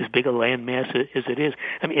over, as big a landmass as it is.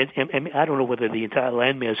 I mean, I don't know whether the entire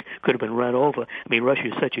landmass could have been run over. I mean, Russia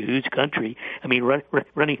is such a huge country. I mean,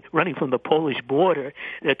 running from the Polish border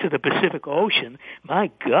to the Pacific Ocean, my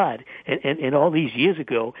God! And all these years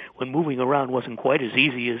ago, when moving around wasn't quite as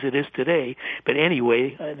easy as it is today. But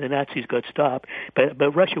anyway, the Nazis got stopped. But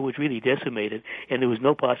Russia was really decimated, and there was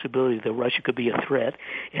no possibility that Russia could be a threat,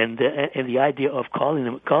 and the idea of calling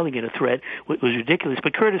it a threat was ridiculous.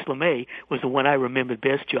 But Curtis LeMay was the one I remembered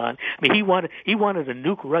best, John. I mean, he wanted to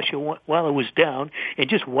nuke Russia while it was down and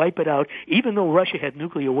just wipe it out, even though Russia had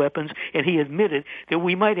nuclear weapons, and he admitted that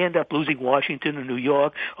we might end up losing Washington or New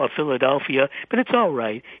York or Philadelphia, but it's all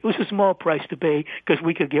right. It was a small price to pay because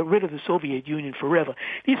we could get rid of the Soviet Union forever.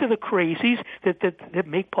 These are the crazies that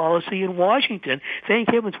make policy in Washington. Thank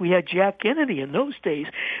heavens we had Jack Kennedy in those days,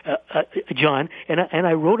 John, and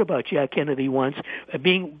I wrote about Jack Kennedy once,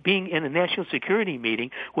 being in a national security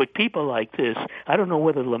meeting with people like this. I don't know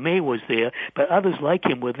whether LeMay was there, but others like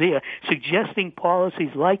him were there, suggesting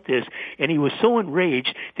policies like this, and he was so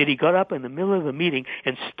enraged that he got up in the middle of the meeting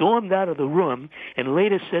and stormed out of the room, and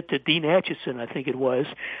later said to Dean Acheson, I think it was,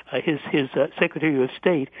 his Secretary of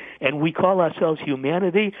State, and we call ourselves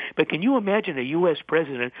humanity, but can you imagine a U.S.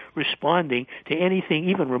 president responding to anything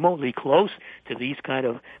even remotely close to these kind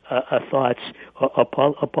of thoughts or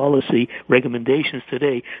policy recommendations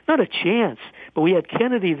today? Not a chance. But we had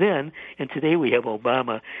Kennedy then, and today we have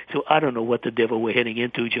Obama. So I don't know what the devil we're heading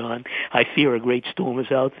into, John. I fear a great storm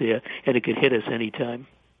is out there, and it could hit us any time.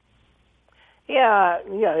 Yeah,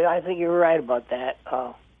 I think you're right about that.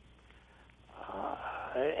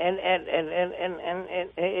 And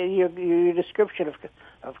your description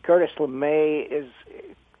of Curtis LeMay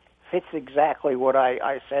fits exactly what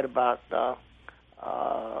I said about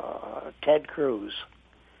Ted Cruz.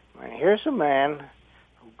 I mean, here's a man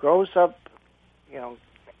who grows up,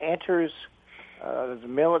 enters the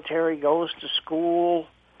military, goes to school,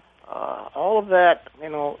 all of that,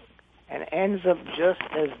 and ends up just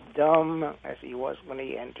as dumb as he was when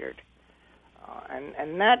he entered.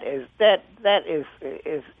 And that is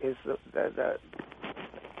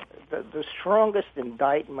the strongest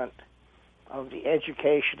indictment of the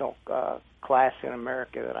educational class in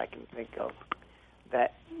America that I can think of.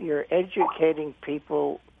 That you're educating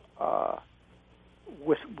people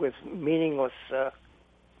with meaningless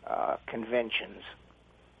conventions.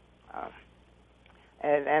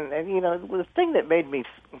 And the thing that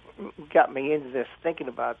got me into this, thinking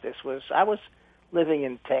about this, was I was living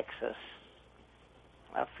in Texas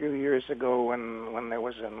a few years ago when there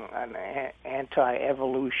was an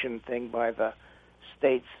anti-evolution thing by the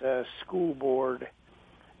state's school board,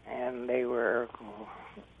 and they were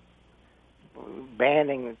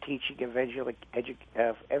banning the teaching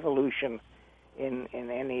of evolution in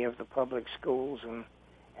any of the public schools. And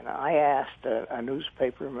I asked a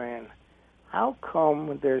newspaper man, how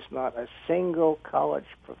come there's not a single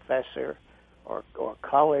college professor or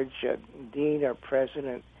college dean or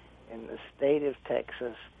president in the state of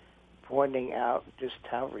Texas pointing out just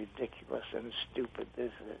how ridiculous and stupid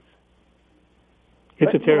this is?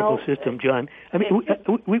 It's a terrible system, John. I mean,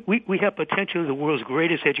 we have potentially the world's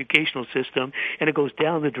greatest educational system, and it goes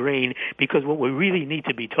down the drain because what we really need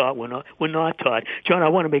to be taught, we're not taught. John, I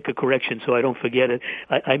want to make a correction so I don't forget it.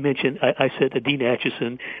 I said that Dean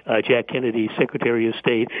Acheson, Jack Kennedy's Secretary of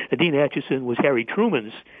State. Dean Acheson was Harry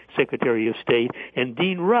Truman's Secretary of State, and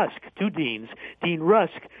Dean Rusk, two deans. Dean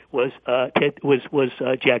Rusk was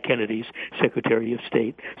Jack Kennedy's Secretary of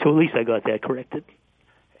State. So at least I got that corrected.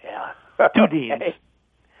 Yeah. Two deans.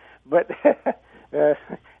 But there's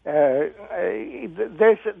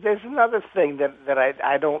another thing that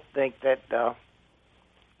I don't think that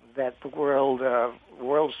that the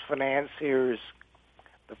world's financiers,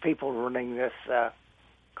 the people running this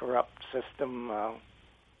corrupt system,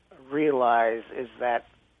 realize is that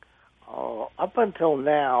up until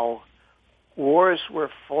now, wars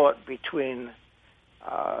were fought between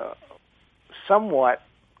somewhat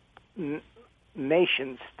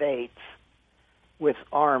nation states with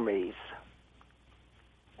armies,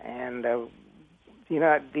 and the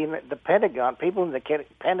Pentagon, people in the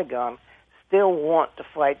Pentagon, still want to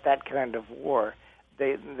fight that kind of war.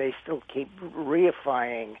 They still keep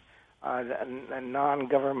reifying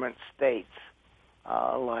non-government states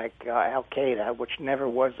like Al Qaeda, which never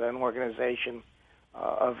was an organization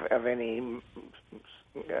of any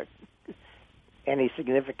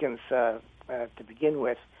significance to begin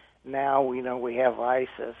with. Now we have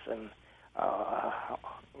ISIS and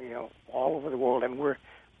all over the world, and we're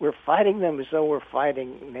fighting them as though we're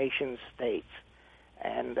fighting nation states,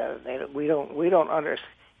 and we don't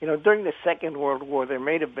understand. During the Second World War, there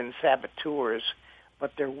may have been saboteurs,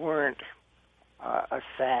 but there weren't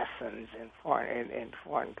assassins in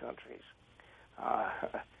foreign countries.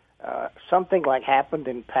 Something like happened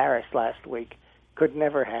in Paris last week could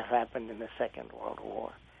never have happened in the Second World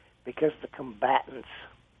War, because the combatants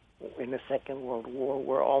in the Second World War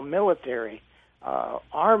were all military,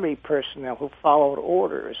 army personnel who followed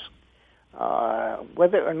orders.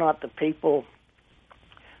 Whether or not the people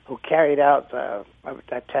who carried out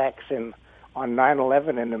attacks on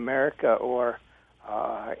 9/11 in America or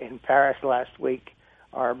in Paris last week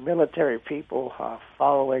are military people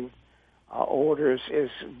following orders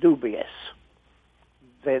is dubious.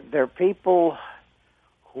 They're people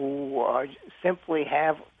who simply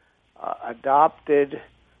have adopted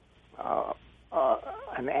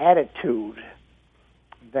an attitude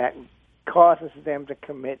that causes them to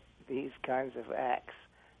commit these kinds of acts,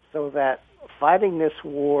 so that fighting this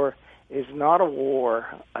war is not a war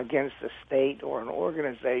against a state or an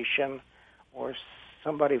organization or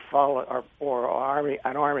somebody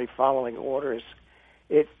an army following orders.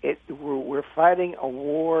 We're fighting a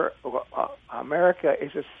war. America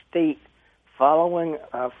is a state fighting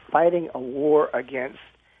a war against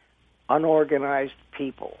unorganized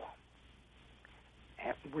people.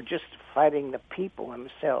 And we're just fighting the people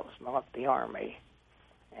themselves, not the army.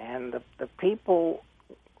 And the people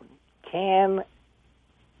can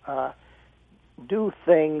do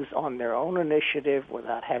things on their own initiative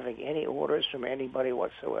without having any orders from anybody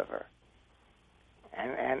whatsoever.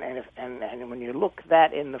 And when you look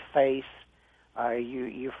that in the face,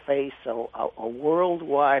 you face a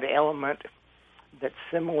worldwide element that's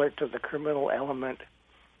similar to the criminal element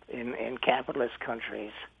in capitalist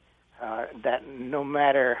countries. That no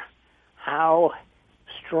matter how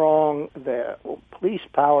strong the police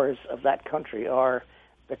powers of that country are,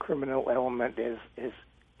 the criminal element is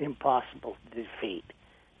impossible to defeat.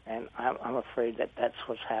 And I'm afraid that that's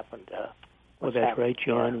what's happened. Well, that's right,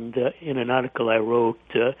 John. And in an article I wrote,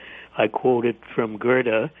 I quoted from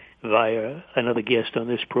Goethe via another guest on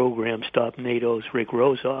this program, Stop NATO's Rick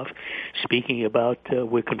Rosoff, speaking about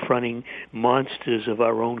we're confronting monsters of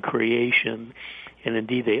our own creation. And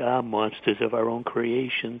indeed, they are monsters of our own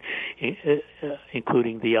creation,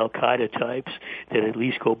 including the Al-Qaeda types that at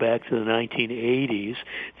least go back to the 1980s,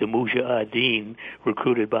 the Mujahideen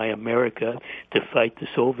recruited by America to fight the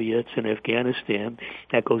Soviets in Afghanistan.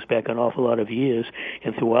 That goes back an awful lot of years.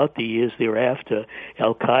 And throughout the years thereafter,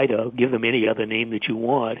 Al-Qaeda, give them any other name that you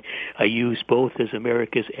want, are used both as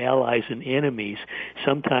America's allies and enemies,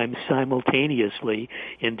 sometimes simultaneously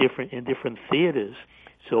in different theaters.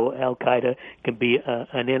 So Al-Qaeda can be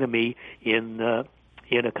an enemy in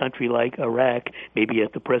a country like Iraq, maybe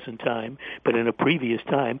at the present time, but in a previous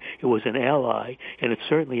time it was an ally, and it's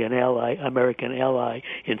certainly an ally, American ally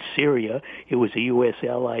in Syria. It was a U.S.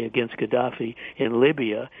 ally against Gaddafi in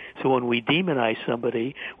Libya. So when we demonize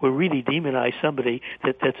somebody, we're really demonize somebody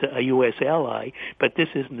that's a U.S. ally, but this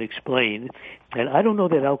isn't explained. And I don't know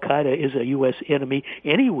that Al-Qaeda is a U.S. enemy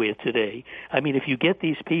anywhere today. I mean, if you get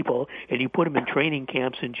these people and you put them in training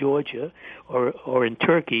camps in Georgia or in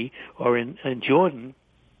Turkey or in Jordan,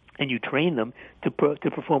 and you train them to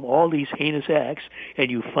perform all these heinous acts,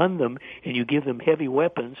 and you fund them, and you give them heavy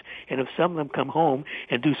weapons, and if some of them come home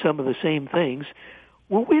and do some of the same things,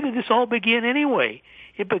 well, where did this all begin anyway?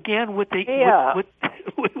 It began with the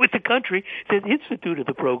with the country that instituted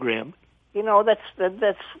the program. You know, that's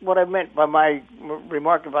what I meant by my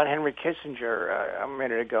remark about Henry Kissinger a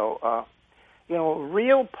minute ago. You know,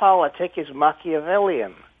 realpolitik is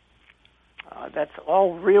Machiavellian. That's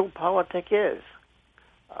all realpolitik is.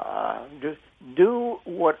 Do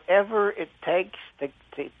whatever it takes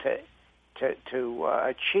to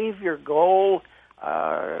achieve your goal.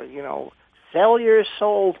 You know, sell your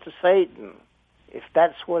soul to Satan if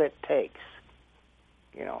that's what it takes.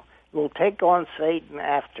 You know, you'll take on Satan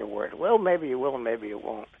afterward. Well, maybe you will, maybe you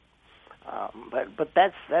won't. But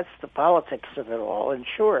that's the politics of it all. And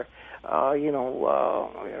sure,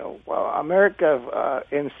 America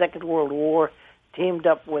in the Second World War teamed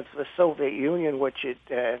up with the Soviet Union, which it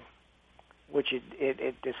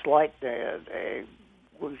disliked,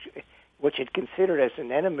 which it considered as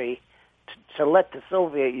an enemy, to let the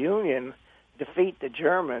Soviet Union defeat the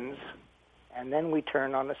Germans, and then we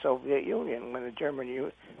turn on the Soviet Union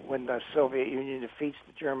when the Soviet Union defeats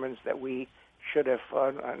the Germans that we should have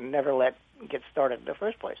never let get started in the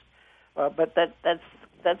first place. But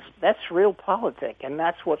that's realpolitik, and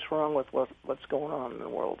that's what's wrong with what's going on in the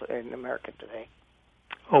world, in America today.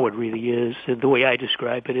 Oh, it really is. And the way I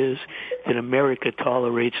describe it is that America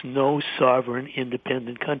tolerates no sovereign,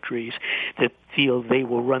 independent countries that feel they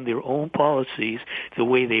will run their own policies the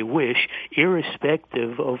way they wish,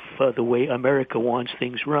 irrespective of the way America wants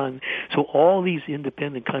things run. So all these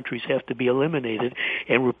independent countries have to be eliminated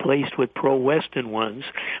and replaced with pro-Western ones.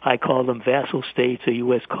 I call them vassal states or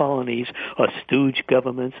U.S. colonies or stooge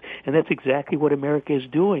governments, and that's exactly what America is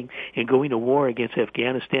doing in going to war against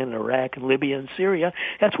Afghanistan and Iraq and Libya and Syria.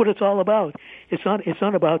 That's what it's all about. It's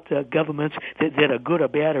not about governments that are good or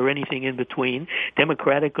bad or anything in between,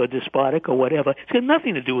 democratic or despotic or whatever. It's got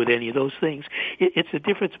nothing to do with any of those things. It's the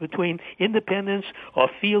difference between independence or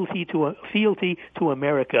fealty to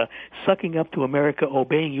America, sucking up to America,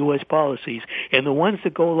 obeying U.S. policies, and the ones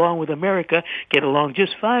that go along with America get along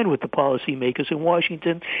just fine with the policymakers in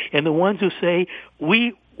Washington, and the ones who say,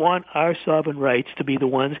 we want our sovereign rights to be the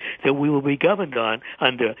ones that we will be governed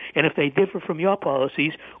under. And if they differ from your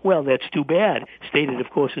policies, well, that's too bad. Stated, of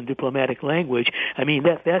course, in diplomatic language. I mean,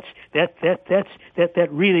 that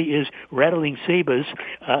really is rattling sabers,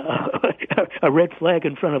 a red flag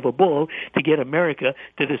in front of a bull to get America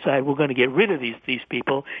to decide we're going to get rid of these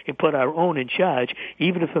people and put our own in charge,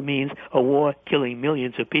 even if it means a war killing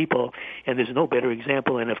millions of people. And there's no better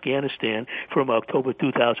example in Afghanistan from October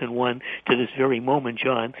 2001 to this very moment,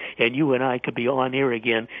 John. And you and I could be on air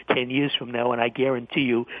again 10 years from now, and I guarantee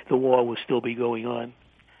you the war will still be going on.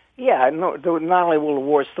 Yeah, no, not only will the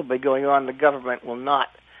war still be going on, the government will not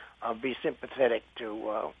be sympathetic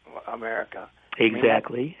to America.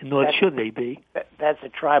 Exactly, nor should they be. That's a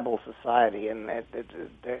tribal society, and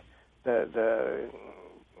the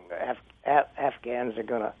Afghans are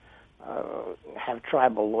going to have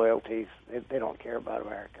tribal loyalties. They don't care about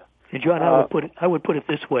America. And John, I would put it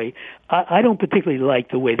this way: I don't particularly like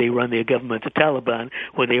the way they run their government, the Taliban,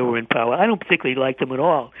 when they were in power. I don't particularly like them at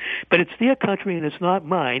all. But it's their country, and it's not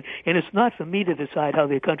mine. And it's not for me to decide how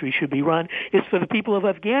their country should be run. It's for the people of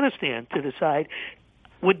Afghanistan to decide,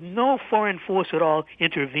 with no foreign force at all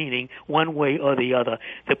intervening one way or the other.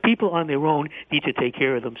 The people on their own need to take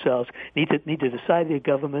care of themselves, need to decide their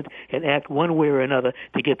government and act one way or another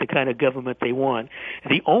to get the kind of government they want.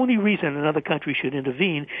 The only reason another country should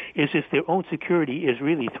intervene is if their own security is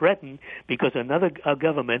really threatened because another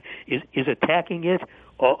government is attacking it,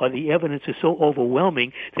 or the evidence is so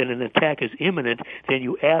overwhelming that an attack is imminent, then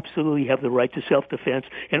you absolutely have the right to self-defense.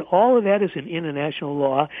 And all of that is in international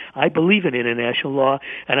law. I believe in international law,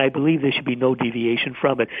 and I believe there should be no deviation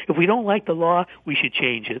from it. If we don't like the law, we should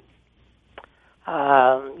change it.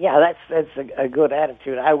 Yeah, that's a good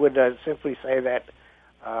attitude. I would simply say that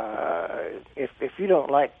if we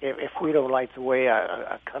don't like the way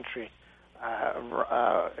a country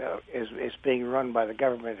is being run by the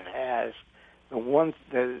government it has,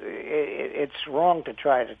 it's wrong to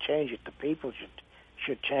try to change it. The people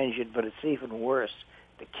should change it, but it's even worse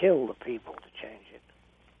to kill the people to change it.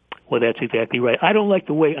 Well, that's exactly right. I don't like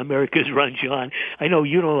the way America's run, John. I know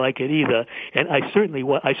you don't like it either, and I certainly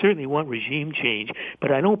want regime change,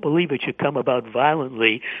 but I don't believe it should come about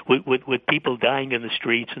violently with people dying in the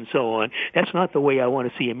streets and so on. That's not the way I want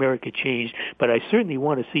to see America changed, but I certainly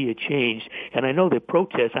want to see it changed. And I know that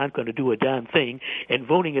protests aren't going to do a darn thing, and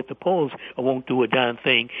voting at the polls won't do a darn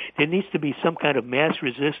thing. There needs to be some kind of mass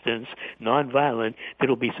resistance, nonviolent,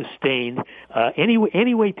 that'll be sustained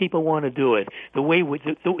any way people want to do it. The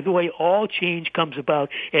way all change comes about,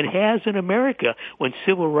 and has in America, when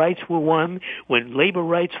civil rights were won, when labor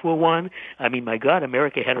rights were won. I mean, my God,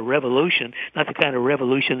 America had a revolution, not the kind of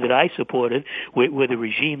revolution that I supported, where the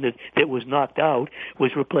regime that was knocked out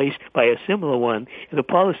was replaced by a similar one. The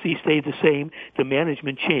policy stayed the same, the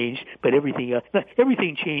management changed, but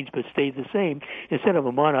everything changed but stayed the same. Instead of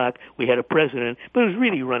a monarch, we had a president, but it was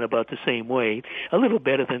really run about the same way, a little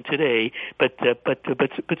better than today, but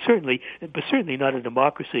certainly not a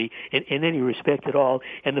democracy in any respect at all.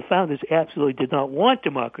 And the founders absolutely did not want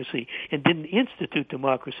democracy and didn't institute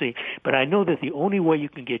democracy. But I know that the only way you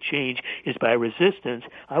can get change is by resistance.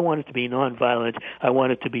 I want it to be nonviolent. I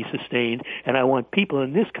want it to be sustained, and I want people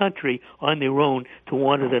in this country on their own to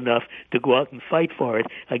want it enough to go out and fight for it.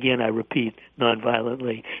 Again, I repeat,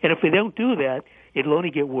 nonviolently. And if they don't do that, it'll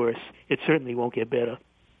only get worse. It certainly won't get better.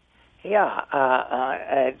 Yeah,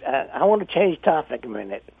 I want to change topic a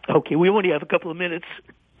minute. Okay, we only have a couple of minutes.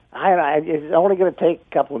 It's only going to take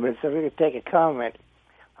a couple of minutes, so we're going to take a comment.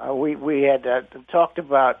 We had talked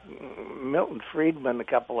about Milton Friedman a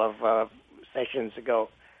couple of sessions ago,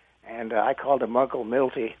 and I called him Uncle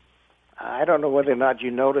Milty. I don't know whether or not you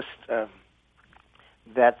noticed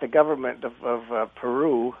that the government of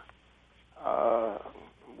Peru,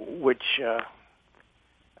 which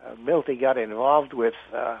Milty got involved with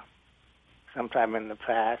sometime in the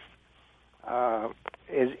past,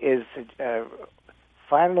 is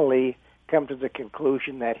finally come to the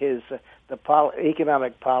conclusion that the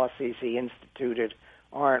economic policies he instituted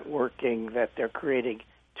aren't working, that they're creating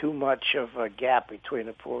too much of a gap between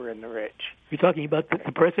the poor and the rich. You're talking about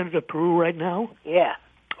the president of Peru right now? Yeah.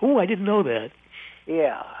 Oh, I didn't know that.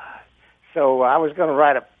 Yeah. So I was going to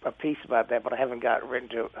write a piece about that, but I haven't got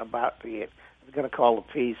written about it yet. I was going to call the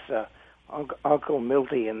piece Uncle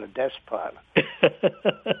Milty and the Despot.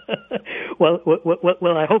 Well,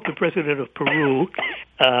 I hope the president of Peru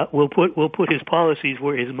will put his policies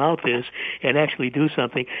where his mouth is and actually do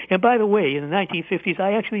something. And by the way, in the 1950s,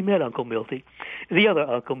 I actually met Uncle Milty, the other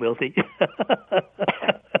Uncle Milty.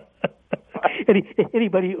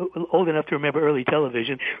 Anybody old enough to remember early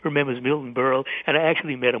television remembers Milton Berle, and I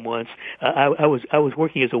actually met him once. I was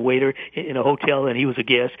working as a waiter in a hotel, and he was a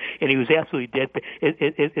guest, and he was absolutely dead.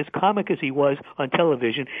 As comic as he was on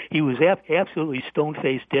television, he was absolutely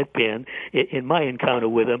stone-faced deadpan in my encounter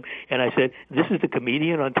with him. And I said, "This is the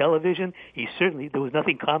comedian on television?" There was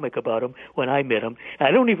nothing comic about him when I met him.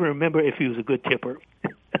 I don't even remember if he was a good tipper.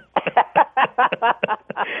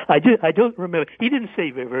 I don't remember. He didn't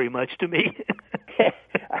say very much to me.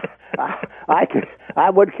 I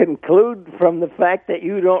would conclude from the fact that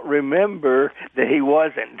you don't remember that he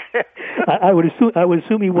wasn't. I would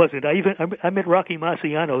assume he wasn't. I met Rocky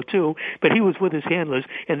Marciano too, but he was with his handlers,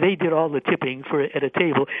 and they did all the tipping at a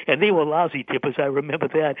table, and they were lousy tippers. I remember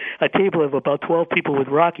that, a table of about 12 people with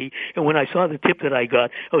Rocky, and when I saw the tip that I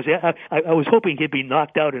got, I was hoping he'd be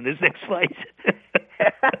knocked out in his next fight.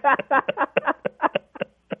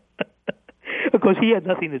 Of course, he had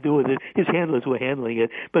nothing to do with it. His handlers were handling it.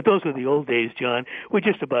 But those were the old days, John. We're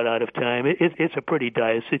just about out of time. It's a pretty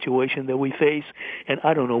dire situation that we face, and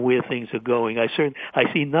I don't know where things are going. I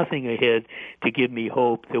see nothing ahead to give me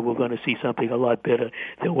hope that we're going to see something a lot better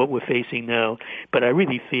than what we're facing now. But I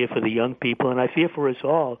really fear for the young people, and I fear for us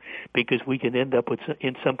all, because we can end up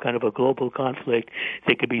in some kind of a global conflict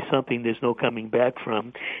that could be something there's no coming back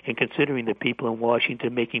from. And considering the people in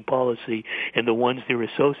Washington making policy and the ones they're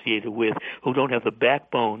associated with who don't have the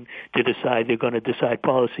backbone to decide they're going to decide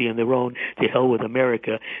policy on their own, to hell with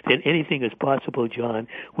America, then anything is possible, John.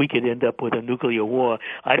 We could end up with a nuclear war.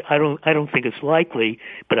 I don't think it's likely,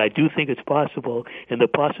 but I do think it's possible, and the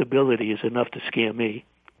possibility is enough to scare me.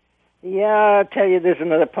 Yeah, I'll tell you, there's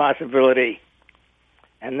another possibility,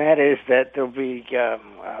 and that is that there'll be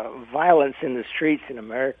violence in the streets in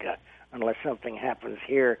America unless something happens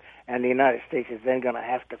here, and the United States is then going to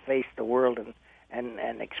have to face the world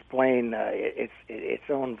and explain its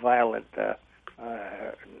own violent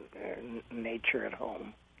nature at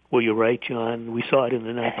home. Well, you're right, John. We saw it in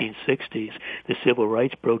the 1960s, the civil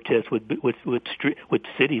rights protests with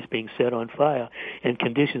cities being set on fire, and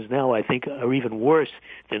conditions now, I think, are even worse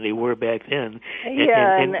than they were back then.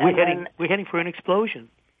 Yeah, and we're heading for an explosion.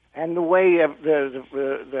 And the way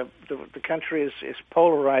the country is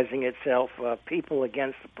polarizing itself, people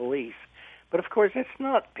against the police. But of course, it's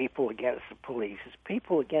not people against the police. It's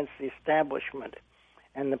people against the establishment,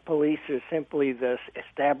 and the police is simply the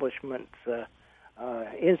establishment's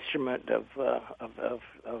instrument of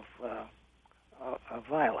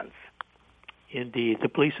violence. Indeed, the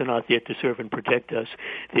police are not there to serve and protect us.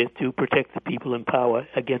 They're to protect the people in power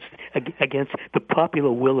against the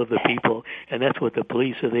popular will of the people, and that's what the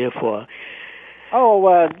police are there for. Oh,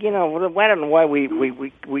 I don't know why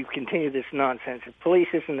we continue this nonsense. The police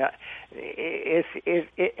isn't.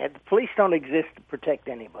 The police don't exist to protect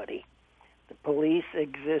anybody. The police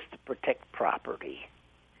exist to protect property.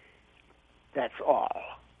 That's all.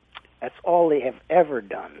 That's all they have ever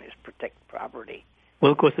done is protect property.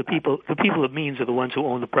 Well, of course, the people of means are the ones who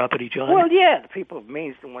own the property, John. Well, yeah, the people of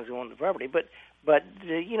means are the ones who own the property. But a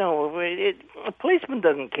policeman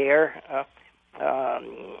doesn't care.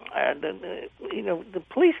 The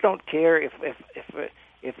police don't care if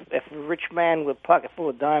a rich man with a pocket full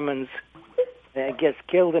of diamonds gets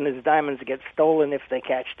killed and his diamonds get stolen if they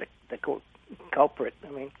catch the culprit. I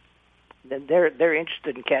mean, they're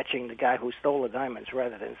interested in catching the guy who stole the diamonds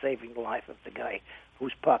rather than saving the life of the guy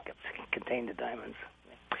whose pockets contain the diamonds.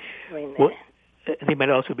 I mean, they might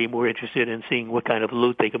also be more interested in seeing what kind of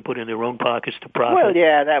loot they can put in their own pockets to profit. Well,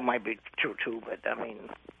 yeah, that might be true too, but I mean,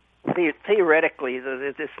 theoretically,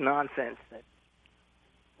 there's this nonsense that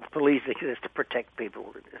police exist to protect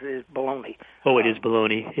people. It is baloney. Oh, it is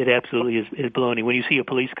baloney. It absolutely is baloney. When you see a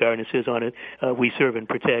police car and it says on it, "We serve and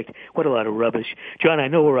protect," what a lot of rubbish. John, I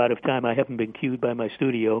know we're out of time. I haven't been cued by my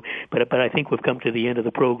studio, but I think we've come to the end of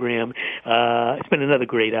the program. It's been another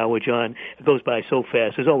great hour, John. It goes by so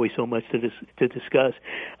fast. There's always so much to discuss.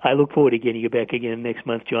 I look forward to getting you back again next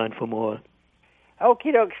month, John, for more.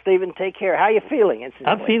 Okie doke, Stephen. Take care. How you feeling?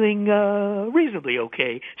 I'm feeling reasonably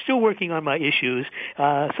okay. Still working on my issues.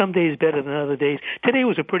 Some days better than other days. Today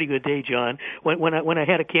was a pretty good day, John. When I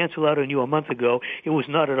had to cancel out on you a month ago, it was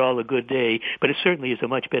not at all a good day, but it certainly is a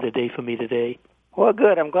much better day for me today. Well,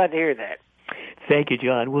 good. I'm glad to hear that. Thank you,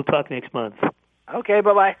 John. We'll talk next month. Okay,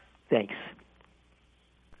 bye-bye. Thanks.